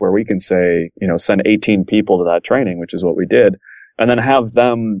choice where we can say, send 18 people to that training, which is what we did, and then have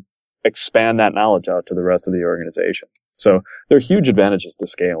them expand that knowledge out to the rest of the organization. So there are huge advantages to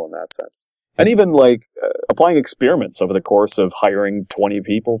scale in that sense. And even applying experiments over the course of hiring 20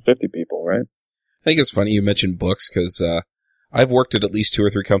 people, 50 people, right? I think it's funny you mentioned books because I've worked at least 2 or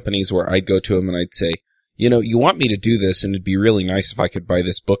 3 companies where I'd go to them and I'd say, you want me to do this and it'd be really nice if I could buy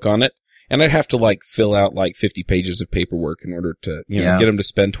this book on it. And I'd have to fill out 50 pages of paperwork in order to, get them to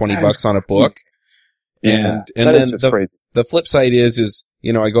spend $20 on a book. Yeah, and then the flip side is,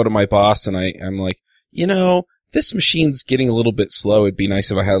 I go to my boss and I'm like, this machine's getting a little bit slow. It'd be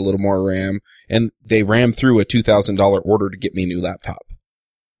nice if I had a little more RAM. And they ram through a $2,000 order to get me a new laptop.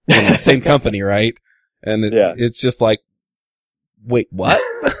 Same company, right? And it's just wait, what?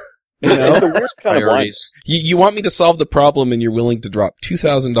 It's a weird kind of blind. You want me to solve the problem and you're willing to drop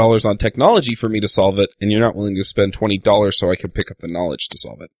 $2,000 on technology for me to solve it, and you're not willing to spend $20 so I can pick up the knowledge to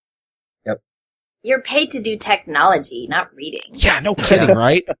solve it. Yep. You're paid to do technology, not reading. Yeah, no kidding,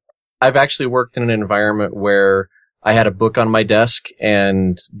 right? I've actually worked in an environment where I had a book on my desk,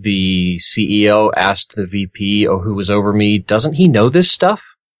 and the CEO asked the VP, who was over me, doesn't he know this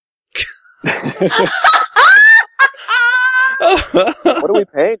stuff? What are we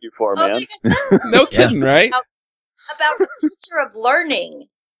paying you for, man? No kidding, right? About the future of learning.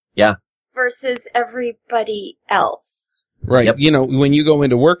 Yeah. Versus everybody else. Right. Yep. You know, when you go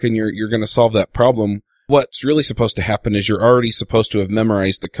into work and you're going to solve that problem, what's really supposed to happen is you're already supposed to have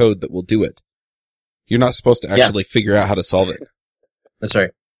memorized the code that will do it. You're not supposed to actually figure out how to solve it. That's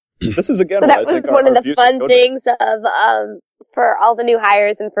right. This is again. So that was one of the fun things of for all the new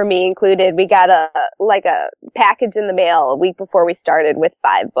hires, and for me included. We got a package in the mail a week before we started with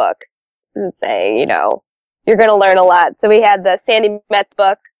 5 books and saying, you know, you're going to learn a lot. So we had the Sandy Metz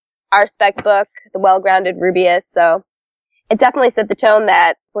book, our spec book, the Well-Grounded Rubyist. So it definitely set the tone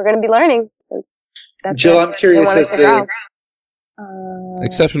that we're going to be learning. Jill, I'm curious as to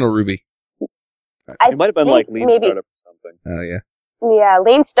Exceptional Ruby. It might have been like Lean Startup or something. Oh, yeah. Yeah,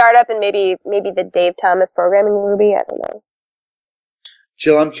 Lean Startup and maybe the Dave Thomas Programming Ruby. I don't know.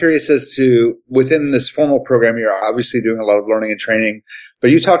 Jill, I'm curious as to, within this formal program, you're obviously doing a lot of learning and training,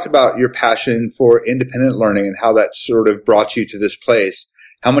 but you talked about your passion for independent learning and how that sort of brought you to this place.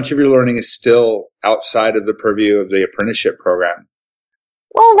 How much of your learning is still outside of the purview of the apprenticeship program?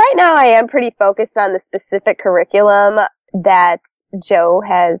 Well, right now I am pretty focused on the specific curriculum that Joe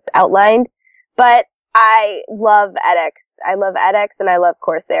has outlined, but I love edX. I love edX and I love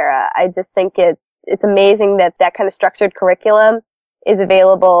Coursera. I just think it's amazing that kind of structured curriculum is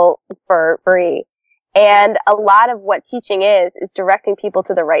available for free. And a lot of what teaching is directing people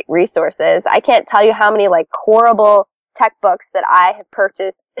to the right resources. I can't tell you how many horrible tech books that I have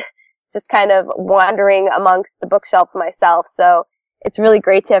purchased just kind of wandering amongst the bookshelves myself. So it's really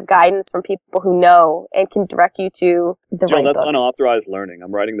great to have guidance from people who know and can direct you to the Jill, right that's books. unauthorized learning.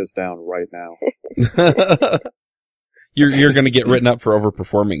 I'm writing this down right now. You're going to get written up for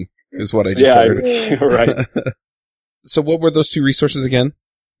overperforming, is what I just heard. Yeah, you're right. So what were those 2 resources again?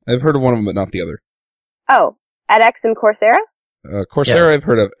 I've heard of one of them, but not the other. Oh, edX and Coursera? Coursera, I've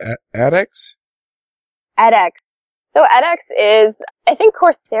heard of. edX? edX. So edX is, I think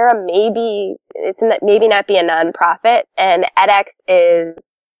Coursera maybe not be a nonprofit, and edX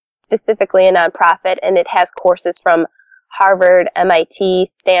is specifically a nonprofit, and it has courses from Harvard, MIT,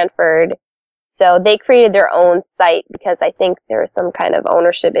 Stanford. So they created their own site because I think there are some kind of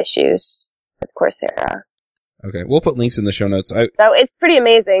ownership issues with Coursera. Okay, we'll put links in the show notes. So it's pretty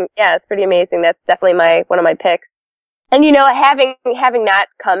amazing. Yeah, it's pretty amazing. That's definitely one of my picks. And you know, having not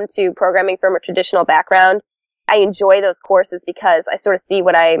come to programming from a traditional background, I enjoy those courses because I sort of see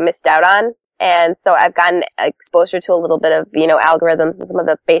what I missed out on. And so I've gotten exposure to a little bit of, you know, algorithms and some of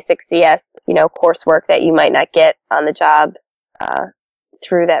the basic CS, you know, coursework that you might not get on the job,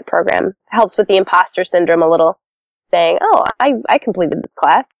 through that program. Helps with the imposter syndrome a little, saying, oh, I completed this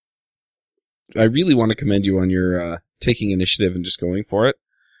class. I really want to commend you on your taking initiative and just going for it.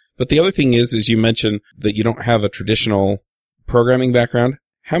 But the other thing is you mentioned that you don't have a traditional programming background.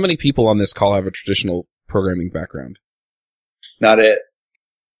 How many people on this call have a traditional programming background? Not it.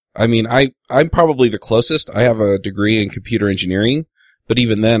 I mean, I'm probably the closest. I have a degree in computer engineering, but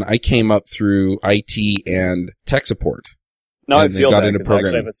even then, I came up through IT and tech support. No, I feel that into because I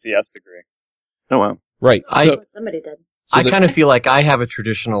actually have a CS degree. Oh, wow. Right. Somebody did. I kind of feel like I have a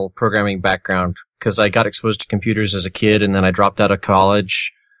traditional programming background because I got exposed to computers as a kid and then I dropped out of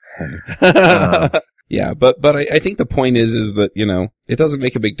college. Yeah, but I think the point is that, you know, it doesn't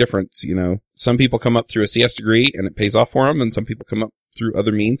make a big difference. You know, some people come up through a CS degree and it pays off for them, and some people come up through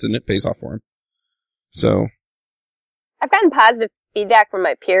other means and it pays off for them. So I've gotten positive feedback from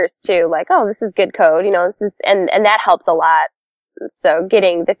my peers too, like, oh, this is good code, you know, and that helps a lot. So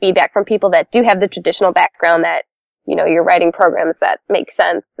getting the feedback from people that do have the traditional background that, you know, you're writing programs that make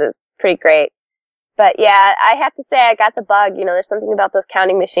sense is pretty great. But yeah, I have to say I got the bug. You know, there's something about those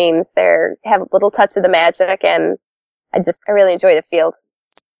counting machines. They have a little touch of the magic, and I really enjoy the field.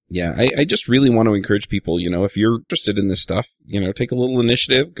 yeah, I just really want to encourage people, you know, if you're interested in this stuff, you know, take a little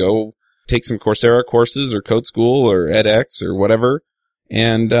initiative, go take some Coursera courses or Code School or edX or whatever,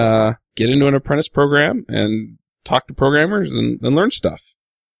 and get into an apprentice program and talk to programmers and learn stuff.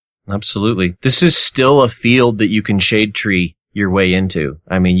 Absolutely. This is still a field that you can shade tree your way into.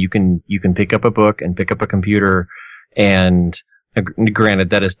 I mean, you can pick up a book and pick up a computer, and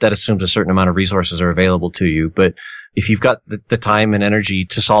granted that assumes a certain amount of resources are available to you, but if you've got the time and energy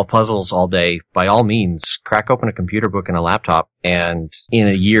to solve puzzles all day, by all means, crack open a computer book and a laptop, and in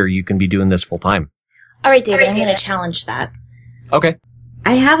a year you can be doing this full time. All right, David, I'm going to challenge that. Okay.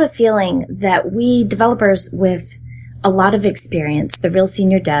 I have a feeling that we developers with a lot of experience, the real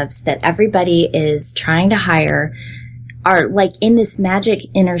senior devs that everybody is trying to hire are like in this magic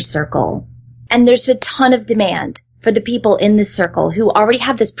inner circle. And there's a ton of demand for the people in this circle who already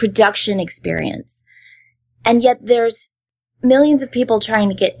have this production experience. And yet there's millions of people trying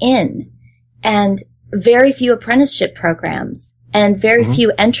to get in, and very few apprenticeship programs and very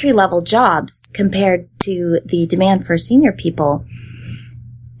few entry-level jobs compared to the demand for senior people.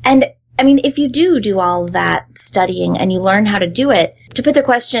 And I mean, if you do all that studying and you learn how to do it, to put the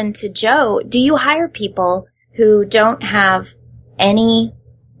question to Joe, do you hire people who don't have any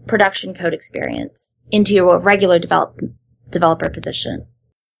production code experience into a regular developer position?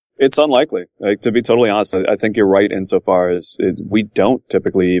 It's unlikely. Like, to be totally honest, I think you're right insofar as we don't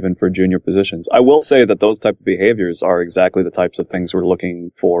typically, even for junior positions. I will say that those type of behaviors are exactly the types of things we're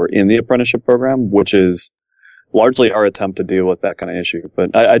looking for in the apprenticeship program, which is largely our attempt to deal with that kind of issue.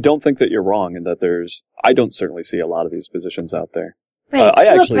 But I don't think that you're wrong in that I don't certainly see a lot of these positions out there. Right,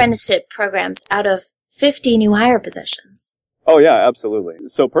 two apprenticeship programs out of 50 new hire positions. Oh yeah, absolutely.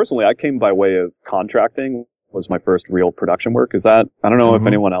 So personally, I came by way of contracting. Was my first real production work. I don't know if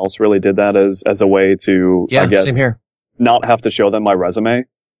anyone else really did that as a way to, I guess, same here. Not have to show them my resume.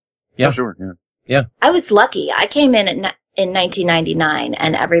 Yeah, sure. Yeah. I was lucky. I came in 1999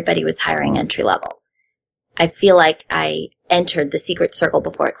 and everybody was hiring entry level. I feel like I entered the secret circle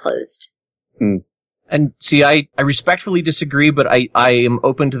before it closed. And see, I respectfully disagree, but I am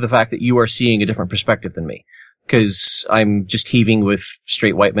open to the fact that you are seeing a different perspective than me, because I'm just heaving with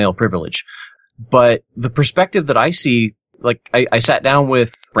straight white male privilege. But the perspective that I see, like, I sat down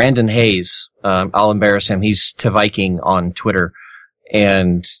with Brandon Hayes. I'll embarrass him. He's to Viking on Twitter.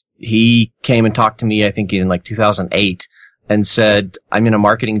 And he came and talked to me, I think in like 2008, and said, I'm in a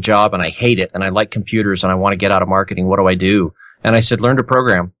marketing job and I hate it and I like computers and I want to get out of marketing. What do I do? And I said, learn to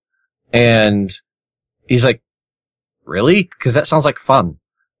program. And he's like, really? Because that sounds like fun.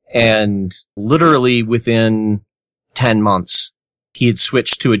 And literally within 10 months, he had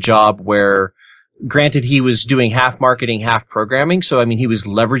switched to a job where, granted, he was doing half marketing, half programming. So, I mean, he was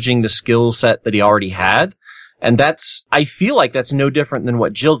leveraging the skill set that he already had. And I feel like that's no different than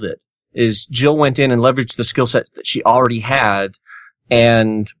what Jill did, is Jill went in and leveraged the skill set that she already had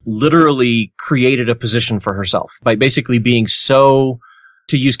and literally created a position for herself by basically being so,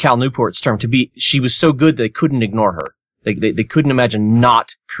 to use Cal Newport's term, she was so good they couldn't ignore her. They couldn't imagine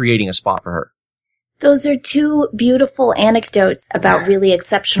not creating a spot for her. Those are two beautiful anecdotes about really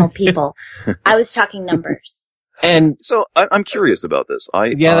exceptional people. I was talking numbers. And so I'm curious about this.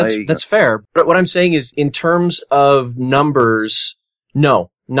 That's fair. But what I'm saying is, in terms of numbers,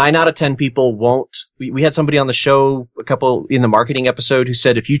 no. 9 out of 10 people won't. We had somebody on the show, a couple in the marketing episode, who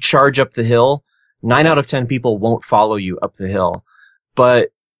said if you charge up the hill, 9 out of 10 people won't follow you up the hill. But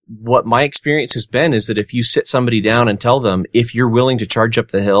what my experience has been is that if you sit somebody down and tell them, if you're willing to charge up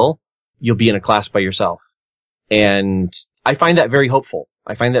the hill, you'll be in a class by yourself. And I find that very hopeful.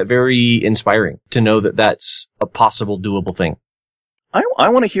 I find that very inspiring to know that that's a possible doable thing. I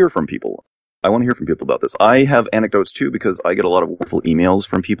want to hear from people. I want to hear from people about this. I have anecdotes too, because I get a lot of wonderful emails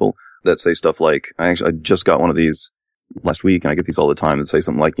from people that say stuff like, I just got one of these last week, and I get these all the time that say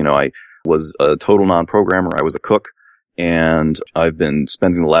something like, I was a total non-programmer. I was a cook, and I've been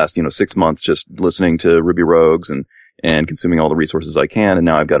spending the last, 6 months just listening to Ruby Rogues and consuming all the resources I can, and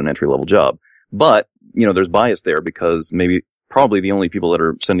now I've got an entry-level job. But, there's bias there, because probably the only people that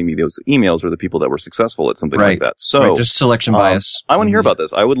are sending me those emails are the people that were successful at something like that. So just selection bias. I want to hear about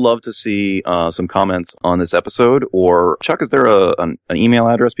this. I would love to see some comments on this episode. Or, Chuck, is there an email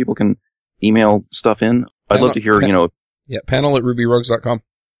address people can email stuff in? I'd love to hear, panel@rubyrogues.com.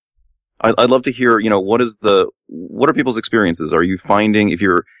 I'd love to hear, what are people's experiences? Are you finding, if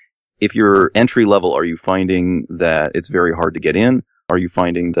you're entry level, are you finding that it's very hard to get in? Are you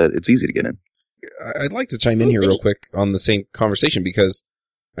finding that it's easy to get in? I'd like to chime in here real quick on the same conversation, because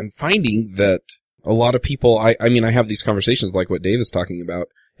I'm finding that a lot of people, I have these conversations like what Dave is talking about,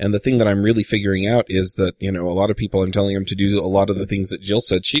 and the thing that I'm really figuring out is that, a lot of people, I'm telling them to do a lot of the things that Jill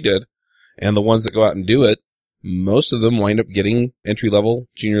said she did, and the ones that go out and do it, most of them wind up getting entry-level,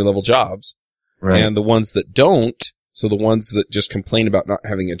 junior-level jobs. Right. And the ones that don't, so the ones that just complain about not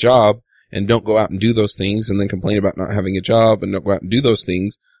having a job and don't go out and do those things, and then complain about not having a job and don't go out and do those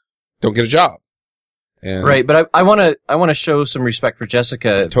things, don't get a job. And right, but I want to show some respect for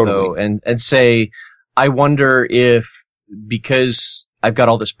Jessica, though, and say, I wonder if, because I've got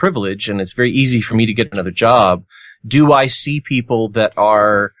all this privilege and it's very easy for me to get another job, do I see people that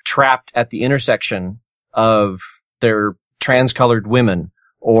are trapped at the intersection of their trans-colored women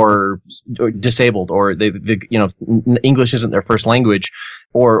or disabled, or they English isn't their first language,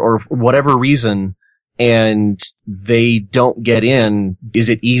 or for whatever reason, and they don't get in, is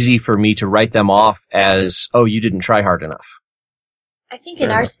it easy for me to write them off as, oh, you didn't try hard enough? I think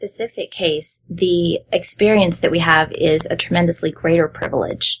in our specific case, the experience that we have is a tremendously greater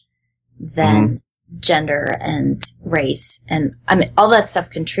privilege than gender and race. And I mean, all that stuff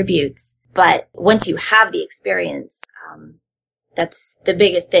contributes. But once you have the experience, that's the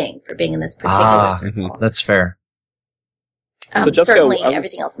biggest thing for being in this particular circle. That's fair. So Jessica, certainly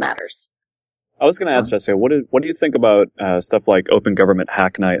everything else matters. I was going to ask Jessica, what do you think about stuff like Open Government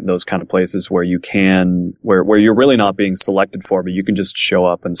Hack Night and those kind of places where you can, where you're really not being selected for, but you can just show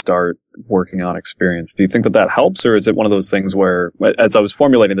up and start working on experience? Do you think that helps, or is it one of those things where, as I was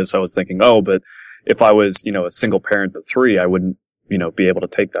formulating this, I was thinking, oh, but if I was, a single parent of 3, I wouldn't, be able to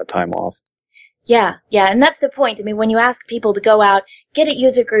take that time off. Yeah, and that's the point. I mean, when you ask people to go out, get at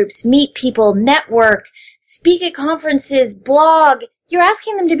user groups, meet people, network, speak at conferences, blog, you're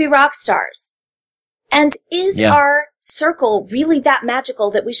asking them to be rock stars. And is our circle really that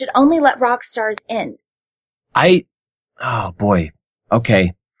magical that we should only let rock stars in? Oh boy.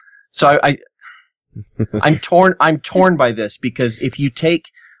 Okay. So I'm torn by this, because if you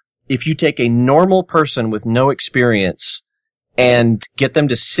take a normal person with no experience and get them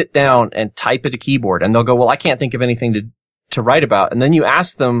to sit down and type at a keyboard, and they'll go, well, I can't think of anything to write about. And then you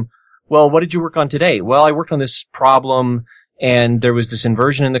ask them, well, what did you work on today? Well, I worked on this problem, and there was this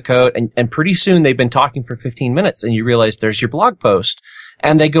inversion in the code, and pretty soon they've been talking for 15 minutes, and you realize there's your blog post.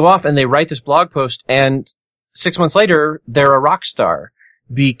 And they go off and they write this blog post, and 6 months later, they're a rock star.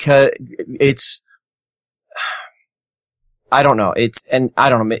 Because I don't know.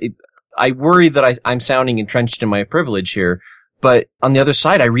 I worry that I'm sounding entrenched in my privilege here, but on the other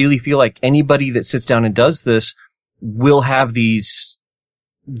side, I really feel like anybody that sits down and does this will have these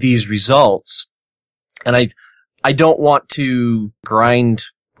results. And I don't want to grind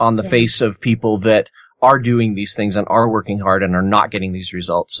on the face of people that are doing these things and are working hard and are not getting these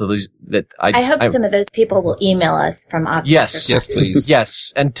results. So I hope some of those people will email us from Objects. Yes, please.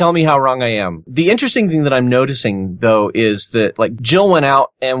 Yes, and tell me how wrong I am. The interesting thing that I'm noticing, though, is that, like, Jill went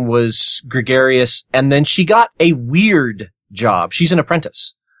out and was gregarious, and then she got a weird job. She's an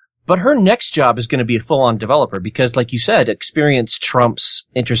apprentice. But her next job is going to be a full-on developer because, like you said, experience trumps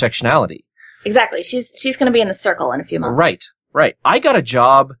intersectionality. Exactly. She's going to be in the circle in a few months. Right. I got a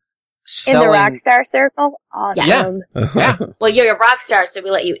job selling... In the Rockstar circle? Awesome. Yeah. Well, you're a rock star, so we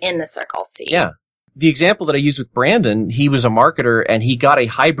let you in the circle, see? Yeah. The example that I used with Brandon, he was a marketer, and he got a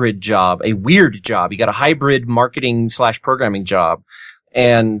hybrid job, a weird job. He got a hybrid marketing/programming job.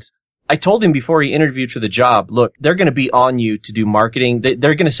 And I told him before he interviewed for the job, look, they're going to be on you to do marketing.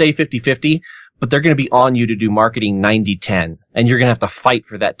 They're going to say 50-50, but they're going to be on you to do marketing 90-10. And you're going to have to fight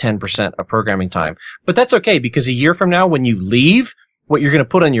for that 10% of programming time. But that's okay, because a year from now, when you leave, what you're going to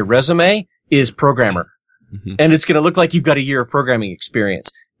put on your resume is programmer. Mm-hmm. And it's going to look like you've got a year of programming experience.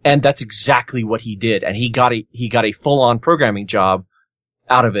 And that's exactly what he did. And he got a full-on programming job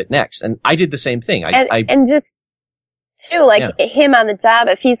out of it next. And I did the same thing. And just, too, him on the job,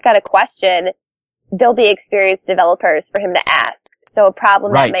 if he's got a question, there'll be experienced developers for him to ask. So a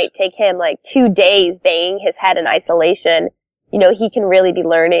problem that might take him 2 days banging his head in isolation, he can really be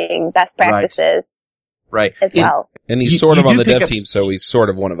learning best practices. Right. As well. And he's sort of on the dev team, so he's sort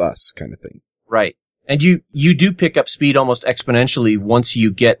of one of us, kind of thing. Right. And you do pick up speed almost exponentially once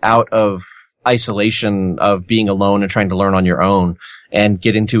you get out of isolation of being alone and trying to learn on your own and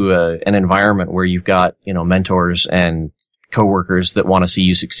get into an environment where you've got, mentors and coworkers that want to see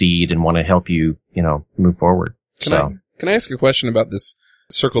you succeed and want to help you, move forward. Can I ask a question about this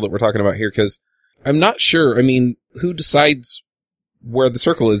circle that we're talking about here? Because I'm not sure. I mean, who decides where the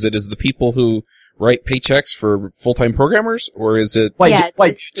circle is? Is it the people who write paychecks for full-time programmers, or is it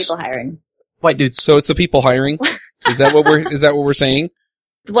it's people hiring. White dudes. So it's the people hiring? Is that what we're saying?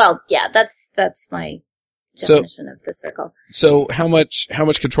 Well, yeah, that's my definition of the circle. So how much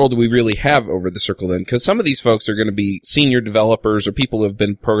control do we really have over the circle then? Because some of these folks are going to be senior developers or people who have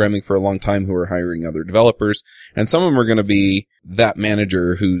been programming for a long time who are hiring other developers, and some of them are going to be that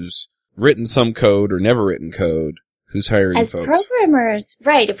manager who's written some code or never written code who's hiring as folks. As programmers,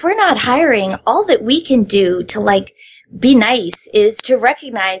 right, if we're not hiring, all that we can do to be nice is to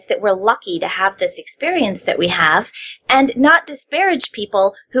recognize that we're lucky to have this experience that we have and not disparage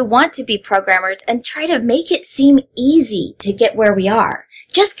people who want to be programmers and try to make it seem easy to get where we are.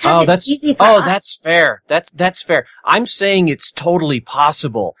 Just because it's easy for us. Oh, that's fair. That's fair. I'm saying it's totally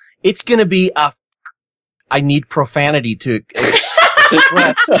possible. It's going to be I need profanity to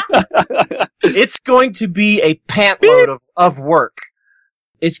express. It's going to be a pantload of work.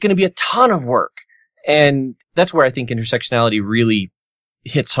 It's going to be a ton of work. And that's where I think intersectionality really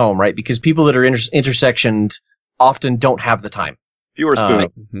hits home, right? Because people that are intersectioned often don't have the time. Fewer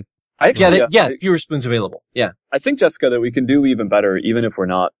spoons. Fewer spoons available. Yeah. I think, Jessica, that we can do even better, even if we're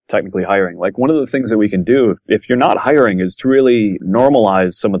not technically hiring. Like, one of the things that we can do, if you're not hiring, is to really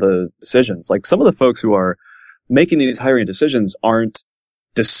normalize some of the decisions. Like, some of the folks who are making these hiring decisions aren't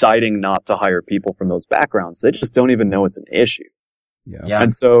deciding not to hire people from those backgrounds. They just don't even know it's an issue. Yeah.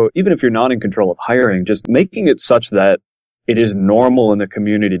 And so, even if you're not in control of hiring, just making it such that it is normal in the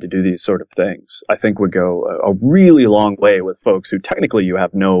community to do these sort of things, I think would go a really long way with folks who technically you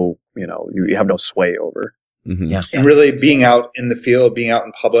have no sway over. Mm-hmm. Yeah. And really being out in the field, being out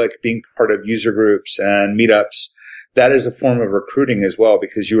in public, being part of user groups and meetups, that is a form of recruiting as well,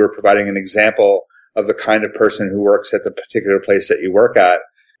 because you are providing an example of the kind of person who works at the particular place that you work at.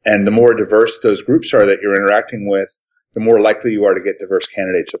 And the more diverse those groups are that you're interacting with, the more likely you are to get diverse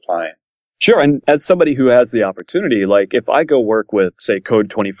candidates applying. Sure. And as somebody who has the opportunity, like if I go work with, say, Code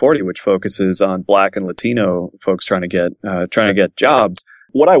 2040, which focuses on Black and Latino folks trying to get jobs,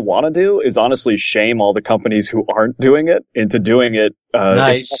 what I want to do is honestly shame all the companies who aren't doing it into doing it,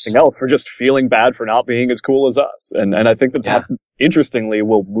 if nothing else, for just feeling bad for not being as cool as us. And I think that interestingly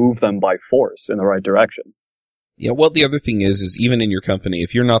will move them by force in the right direction. Yeah, well, the other thing is even in your company,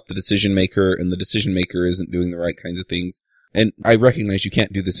 if you're not the decision maker and the decision maker isn't doing the right kinds of things, and I recognize you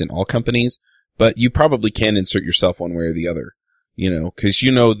can't do this in all companies, but you probably can insert yourself one way or the other, because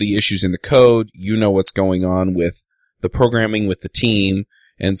you know the issues in the code, you know what's going on with the programming with the team,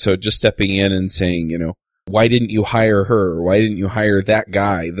 and so just stepping in and saying, why didn't you hire her, or why didn't you hire that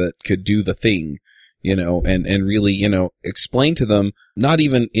guy that could do the thing, and really, explain to them, not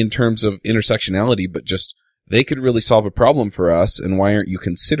even in terms of intersectionality, but just they could really solve a problem for us, and why aren't you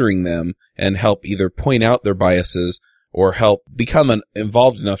considering them, and help either point out their biases or help become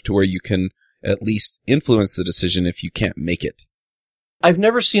involved enough to where you can at least influence the decision if you can't make it. I've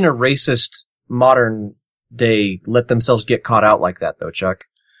never seen a racist modern day let themselves get caught out like that, though, Chuck.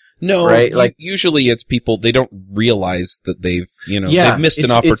 No, right? Like usually it's people, they don't realize that they've missed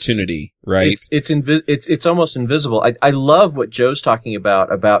an opportunity, right? It's almost invisible. I love what Joe's talking about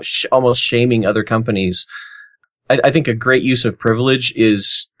almost shaming other companies. I think a great use of privilege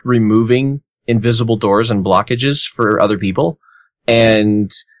is removing invisible doors and blockages for other people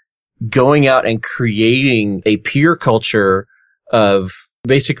and going out and creating a peer culture of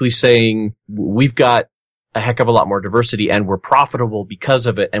basically saying we've got a heck of a lot more diversity and we're profitable because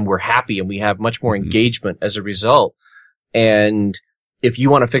of it and we're happy and we have much more engagement as a result. And if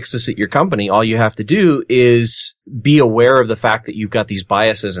you want to fix this at your company, all you have to do is be aware of the fact that you've got these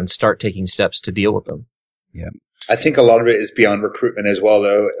biases and start taking steps to deal with them. Yeah. I think a lot of it is beyond recruitment as well,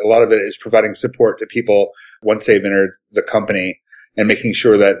 though. A lot of it is providing support to people once they've entered the company and making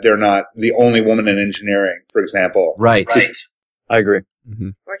sure that they're not the only woman in engineering, for example. Right. I agree. Mm-hmm.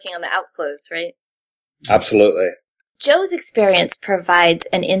 Working on the outflows, right? Absolutely. Joe's experience provides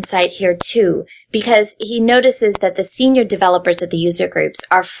an insight here too, because he notices that the senior developers at the user groups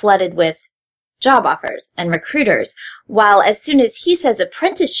are flooded with job offers and recruiters, while as soon as he says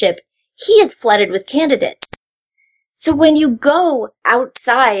apprenticeship, he is flooded with candidates. So when you go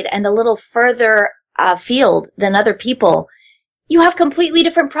outside and a little further afield than other people, you have completely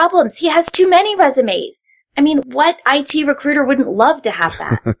different problems. He has too many resumes. I mean, what IT recruiter wouldn't love to have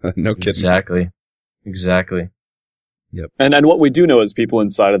that? No kidding. Exactly. Yep. And what we do know as people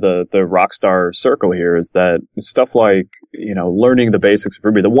inside of the Rockstar circle here is that stuff like, learning the basics of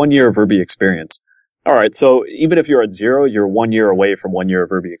Ruby, the 1 year of Ruby experience. All right, so even if you're at 0, you're 1 year away from 1 year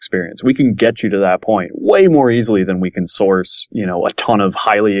of Ruby experience. We can get you to that point way more easily than we can source, a ton of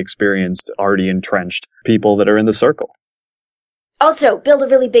highly experienced, already entrenched people that are in the circle. Also, build a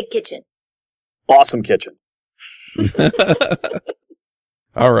really big kitchen. Awesome kitchen.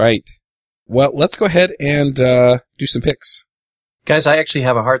 All right. Well, let's go ahead and do some picks. Guys, I actually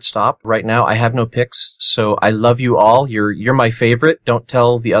have a hard stop right now. I have no picks, so I love you all. You're my favorite. Don't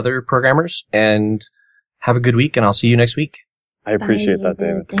tell the other programmers, and have a good week, and I'll see you next week. I appreciate that,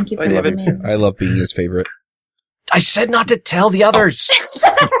 David. Thank you for Bye, having David. me. I love being his favorite. I said not to tell the others.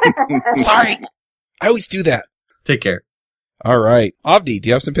 Sorry. I always do that. Take care. All right. Avdi, do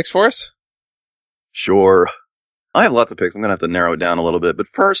you have some picks for us? Sure. I have lots of picks. I'm going to have to narrow it down a little bit. But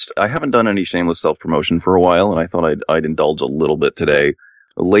first, I haven't done any shameless self-promotion for a while, and I thought I'd indulge a little bit today.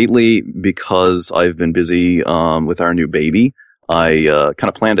 Lately, because I've been busy with our new baby, I kind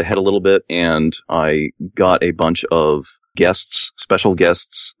of planned ahead a little bit, and I got a bunch of guests, special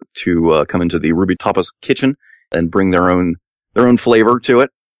guests, to come into the Ruby Tapas kitchen and bring their own flavor to it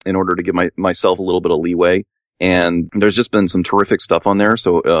in order to give myself a little bit of leeway. And there's just been some terrific stuff on there.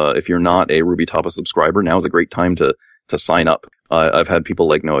 So if you're not a Ruby Tapas subscriber, now is a great time to sign up. I've had people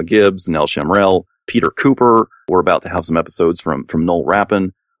like Noah Gibbs, Nell Shamrell, Peter Cooper. We're about to have some episodes from Noel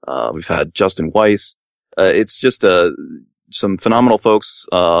Rappin. We've had Justin Weiss. It's just some phenomenal folks,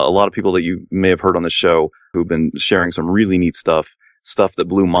 a lot of people that you may have heard on the show who've been sharing some really neat stuff that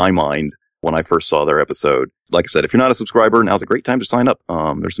blew my mind when I first saw their episode. Like I said, if you're not a subscriber, now's a great time to sign up.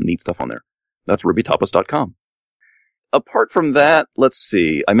 There's some neat stuff on there. That's rubytapas.com. Apart from that, let's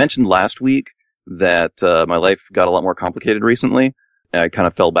see. I mentioned last week that my life got a lot more complicated recently. I kind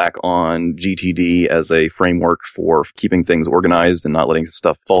of fell back on GTD as a framework for keeping things organized and not letting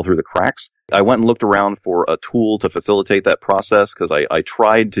stuff fall through the cracks. I went and looked around for a tool to facilitate that process because I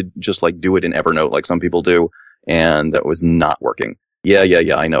tried to just like do it in Evernote like some people do, and that was not working. Yeah,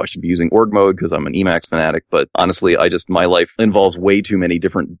 I know I should be using org mode because I'm an Emacs fanatic, but honestly, my life involves way too many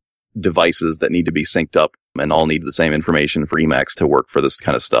different devices that need to be synced up and all need the same information for Emacs to work for this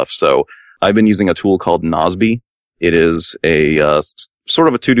kind of stuff. So I've been using a tool called Mastey. It is a sort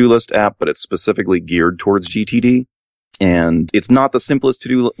of a to-do list app, but it's specifically geared towards GTD. And it's not the simplest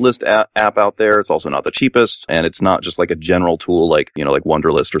to-do list app out there. It's also not the cheapest. And it's not just like a general tool like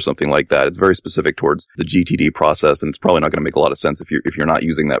Wunderlist or something like that. It's very specific towards the GTD process. And it's probably not going to make a lot of sense if you're not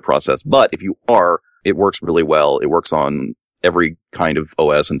using that process. But if you are, it works really well. It works on every kind of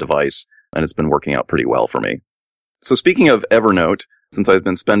OS and device. And it's been working out pretty well for me. So speaking of Evernote, since I've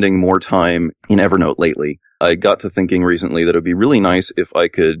been spending more time in Evernote lately, I got to thinking recently that it would be really nice if I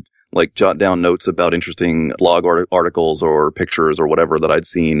could like jot down notes about interesting blog articles or pictures or whatever that I'd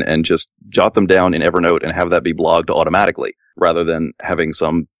seen and just jot them down in Evernote and have that be blogged automatically rather than having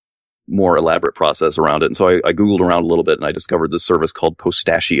some more elaborate process around it. And so I Googled around a little bit and I discovered this service called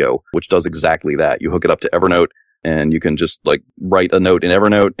Postachio, which does exactly that. You hook it up to Evernote and you can just like write a note in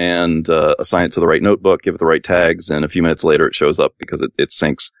Evernote and assign it to the right notebook, give it the right tags, and a few minutes later it shows up because it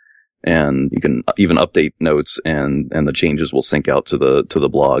syncs. And you can even update notes and the changes will sync out to the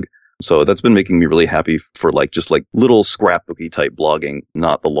blog. So that's been making me really happy for just little scrapbooky type blogging,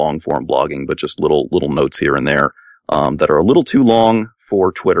 not the long form blogging, but just little notes here and there, that are a little too long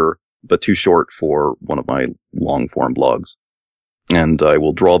for Twitter, but too short for one of my long form blogs. And I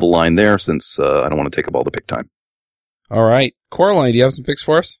will draw the line there since, I don't want to take up all the pick time. All right. Coraline, do you have some picks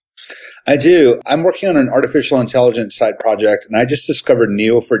for us? I do. I'm working on an artificial intelligence side project, and I just discovered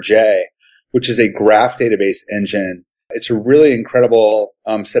Neo4j, which is a graph database engine. It's a really incredible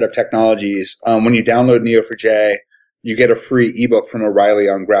set of technologies. When you download Neo4j, you get a free ebook from O'Reilly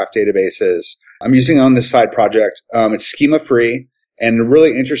on graph databases. I'm using it on this side project. It's schema-free, and the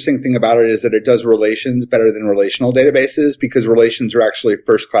really interesting thing about it is that it does relations better than relational databases because relations are actually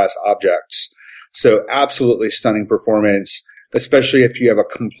first-class objects. So absolutely stunning performance, especially if you have a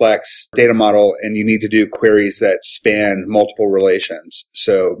complex data model and you need to do queries that span multiple relations.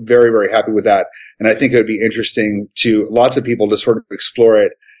 So very, very happy with that. And I think it would be interesting to lots of people to sort of explore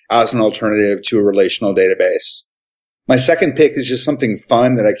it as an alternative to a relational database. My second pick is just something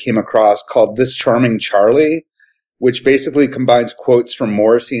fun that I came across called This Charming Charlie, which basically combines quotes from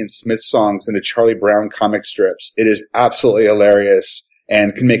Morrissey and Smith songs into Charlie Brown comic strips. It is absolutely hilarious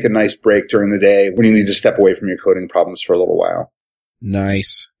and can make a nice break during the day when you need to step away from your coding problems for a little while.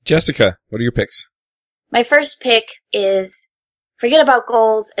 Nice. Jessica, what are your picks? My first pick is forget about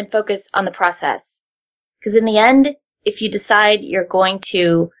goals and focus on the process. Because in the end, if you decide you're going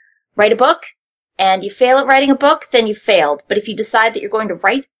to write a book and you fail at writing a book, then you failed. But if you decide that you're going to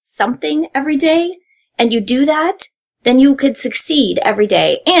write something every day and you do that, then you could succeed every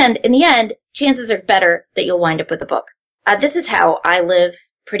day. And in the end, chances are better that you'll wind up with a book. This is how I live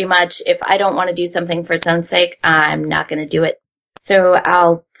pretty much. If I don't want to do something for its own sake, I'm not going to do it. So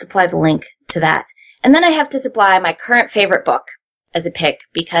I'll supply the link to that. And then I have to supply my current favorite book as a pick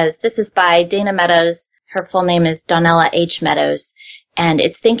because this is by Dana Meadows. Her full name is Donella H. Meadows, and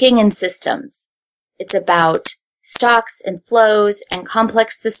it's Thinking in Systems. It's about stocks and flows and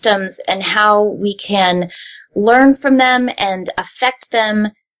complex systems and how we can learn from them and affect them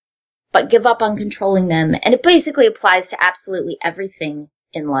but give up on controlling them. And it basically applies to absolutely everything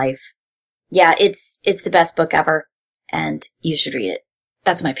in life. Yeah, it's the best book ever, and you should read it.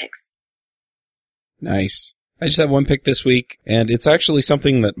 That's my picks. Nice. I just have one pick this week, and it's actually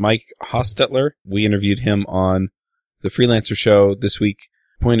something that Mike Hostetler, we interviewed him on the Freelancer Show this week,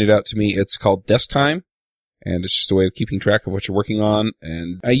 pointed out to me. It's called Desk Time, and it's just a way of keeping track of what you're working on.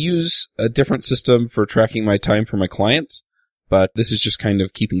 And I use a different system for tracking my time for my clients, but this is just kind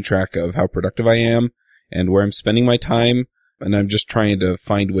of keeping track of how productive I am and where I'm spending my time. And I'm just trying to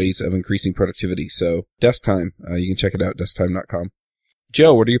find ways of increasing productivity. So Desk Time, you can check it out, desktime.com.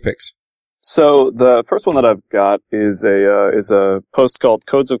 Joe, what are your picks? So the first one that I've got is a post called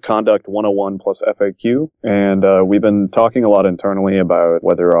Codes of Conduct 101 plus FAQ, and we've been talking a lot internally about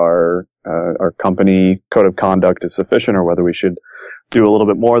whether our company code of conduct is sufficient or whether we should do a little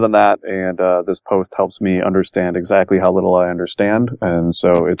bit more than that. And this post helps me understand exactly how little I understand, and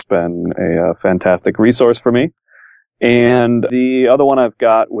so it's been a fantastic resource for me. And the other one I've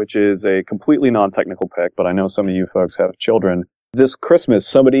got, which is a completely non-technical pick, but I know some of you folks have children. This Christmas,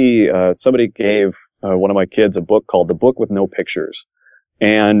 somebody gave one of my kids a book called The Book with No Pictures.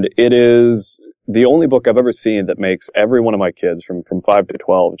 And it is the only book I've ever seen that makes every one of my kids from 5 to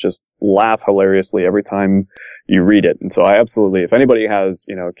 12 just laugh hilariously every time you read it. And so I absolutely, if anybody has,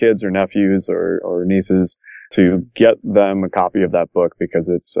 kids or nephews or nieces, to get them a copy of that book, because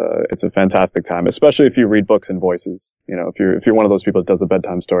it's a fantastic time, especially if you read books in voices. If you're one of those people that does a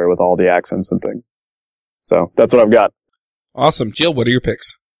bedtime story with all the accents and things. So that's what I've got. Awesome. Jill, what are your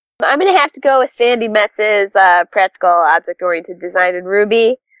picks? I'm going to have to go with Sandy Metz's Practical Object-Oriented Design in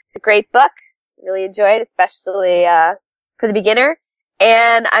Ruby. It's a great book. Really enjoyed, especially for the beginner.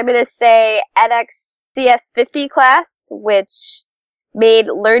 And I'm going to say edX CS50 class, which made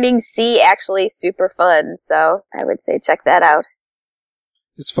learning C actually super fun. So I would say check that out.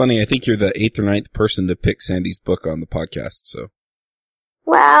 It's funny. I think you're the 8th or 9th person to pick Sandy's book on the podcast. So.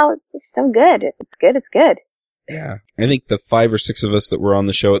 Wow, it's just so good. If it's good, it's good. Yeah. I think the 5 or 6 of us that were on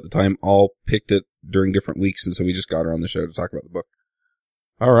the show at the time all picked it during different weeks, and so we just got her on the show to talk about the book.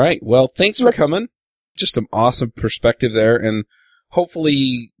 All right. Well, thanks for coming. Just some awesome perspective there, and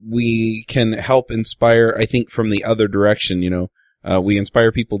hopefully we can help inspire, I think, from the other direction. We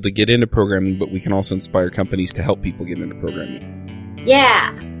inspire people to get into programming, but we can also inspire companies to help people get into programming. Yeah.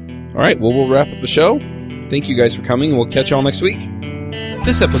 All right. Well, we'll wrap up the show. Thank you guys for coming, and we'll catch you all next week.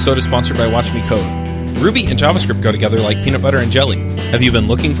 This episode is sponsored by Watch Me Code. Ruby and JavaScript go together like peanut butter and jelly. Have you been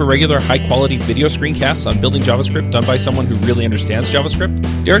looking for regular, high-quality video screencasts on building JavaScript done by someone who really understands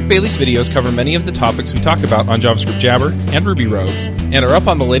JavaScript? Derek Bailey's videos cover many of the topics we talk about on JavaScript Jabber and Ruby Rogues, and are up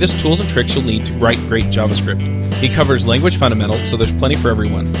on the latest tools and tricks you'll need to write great JavaScript. He covers language fundamentals, so there's plenty for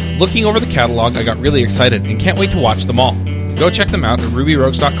everyone. Looking over the catalog, I got really excited and can't wait to watch them all. Go check them out at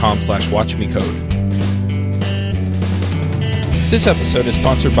rubyrogues.com/watchmecode. This episode is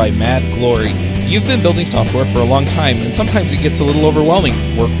sponsored by Mad Glory. You've been building software for a long time, and sometimes it gets a little overwhelming.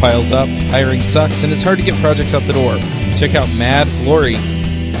 Work piles up, hiring sucks, and it's hard to get projects out the door. Check out Mad Glory.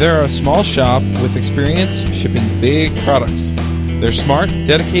 They're a small shop with experience shipping big products. They're smart,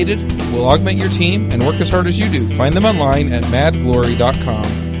 dedicated, will augment your team, and work as hard as you do. Find them online at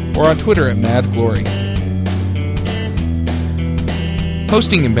madglory.com or on Twitter at madglory.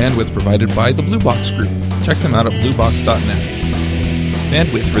 Hosting and bandwidth provided by the Blue Box Group. Check them out at bluebox.net.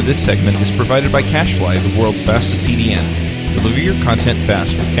 Bandwidth for this segment is provided by CacheFly, the world's fastest CDN. Deliver your content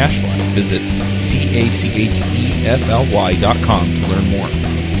fast with CacheFly. Visit CacheFly.com to learn more.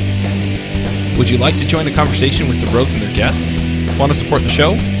 Would you like to join the conversation with the rogues and their guests? Want to support the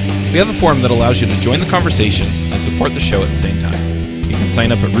show? We have a forum that allows you to join the conversation and support the show at the same time. You can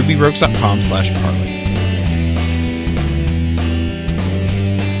sign up at rubyrogues.com/parlay.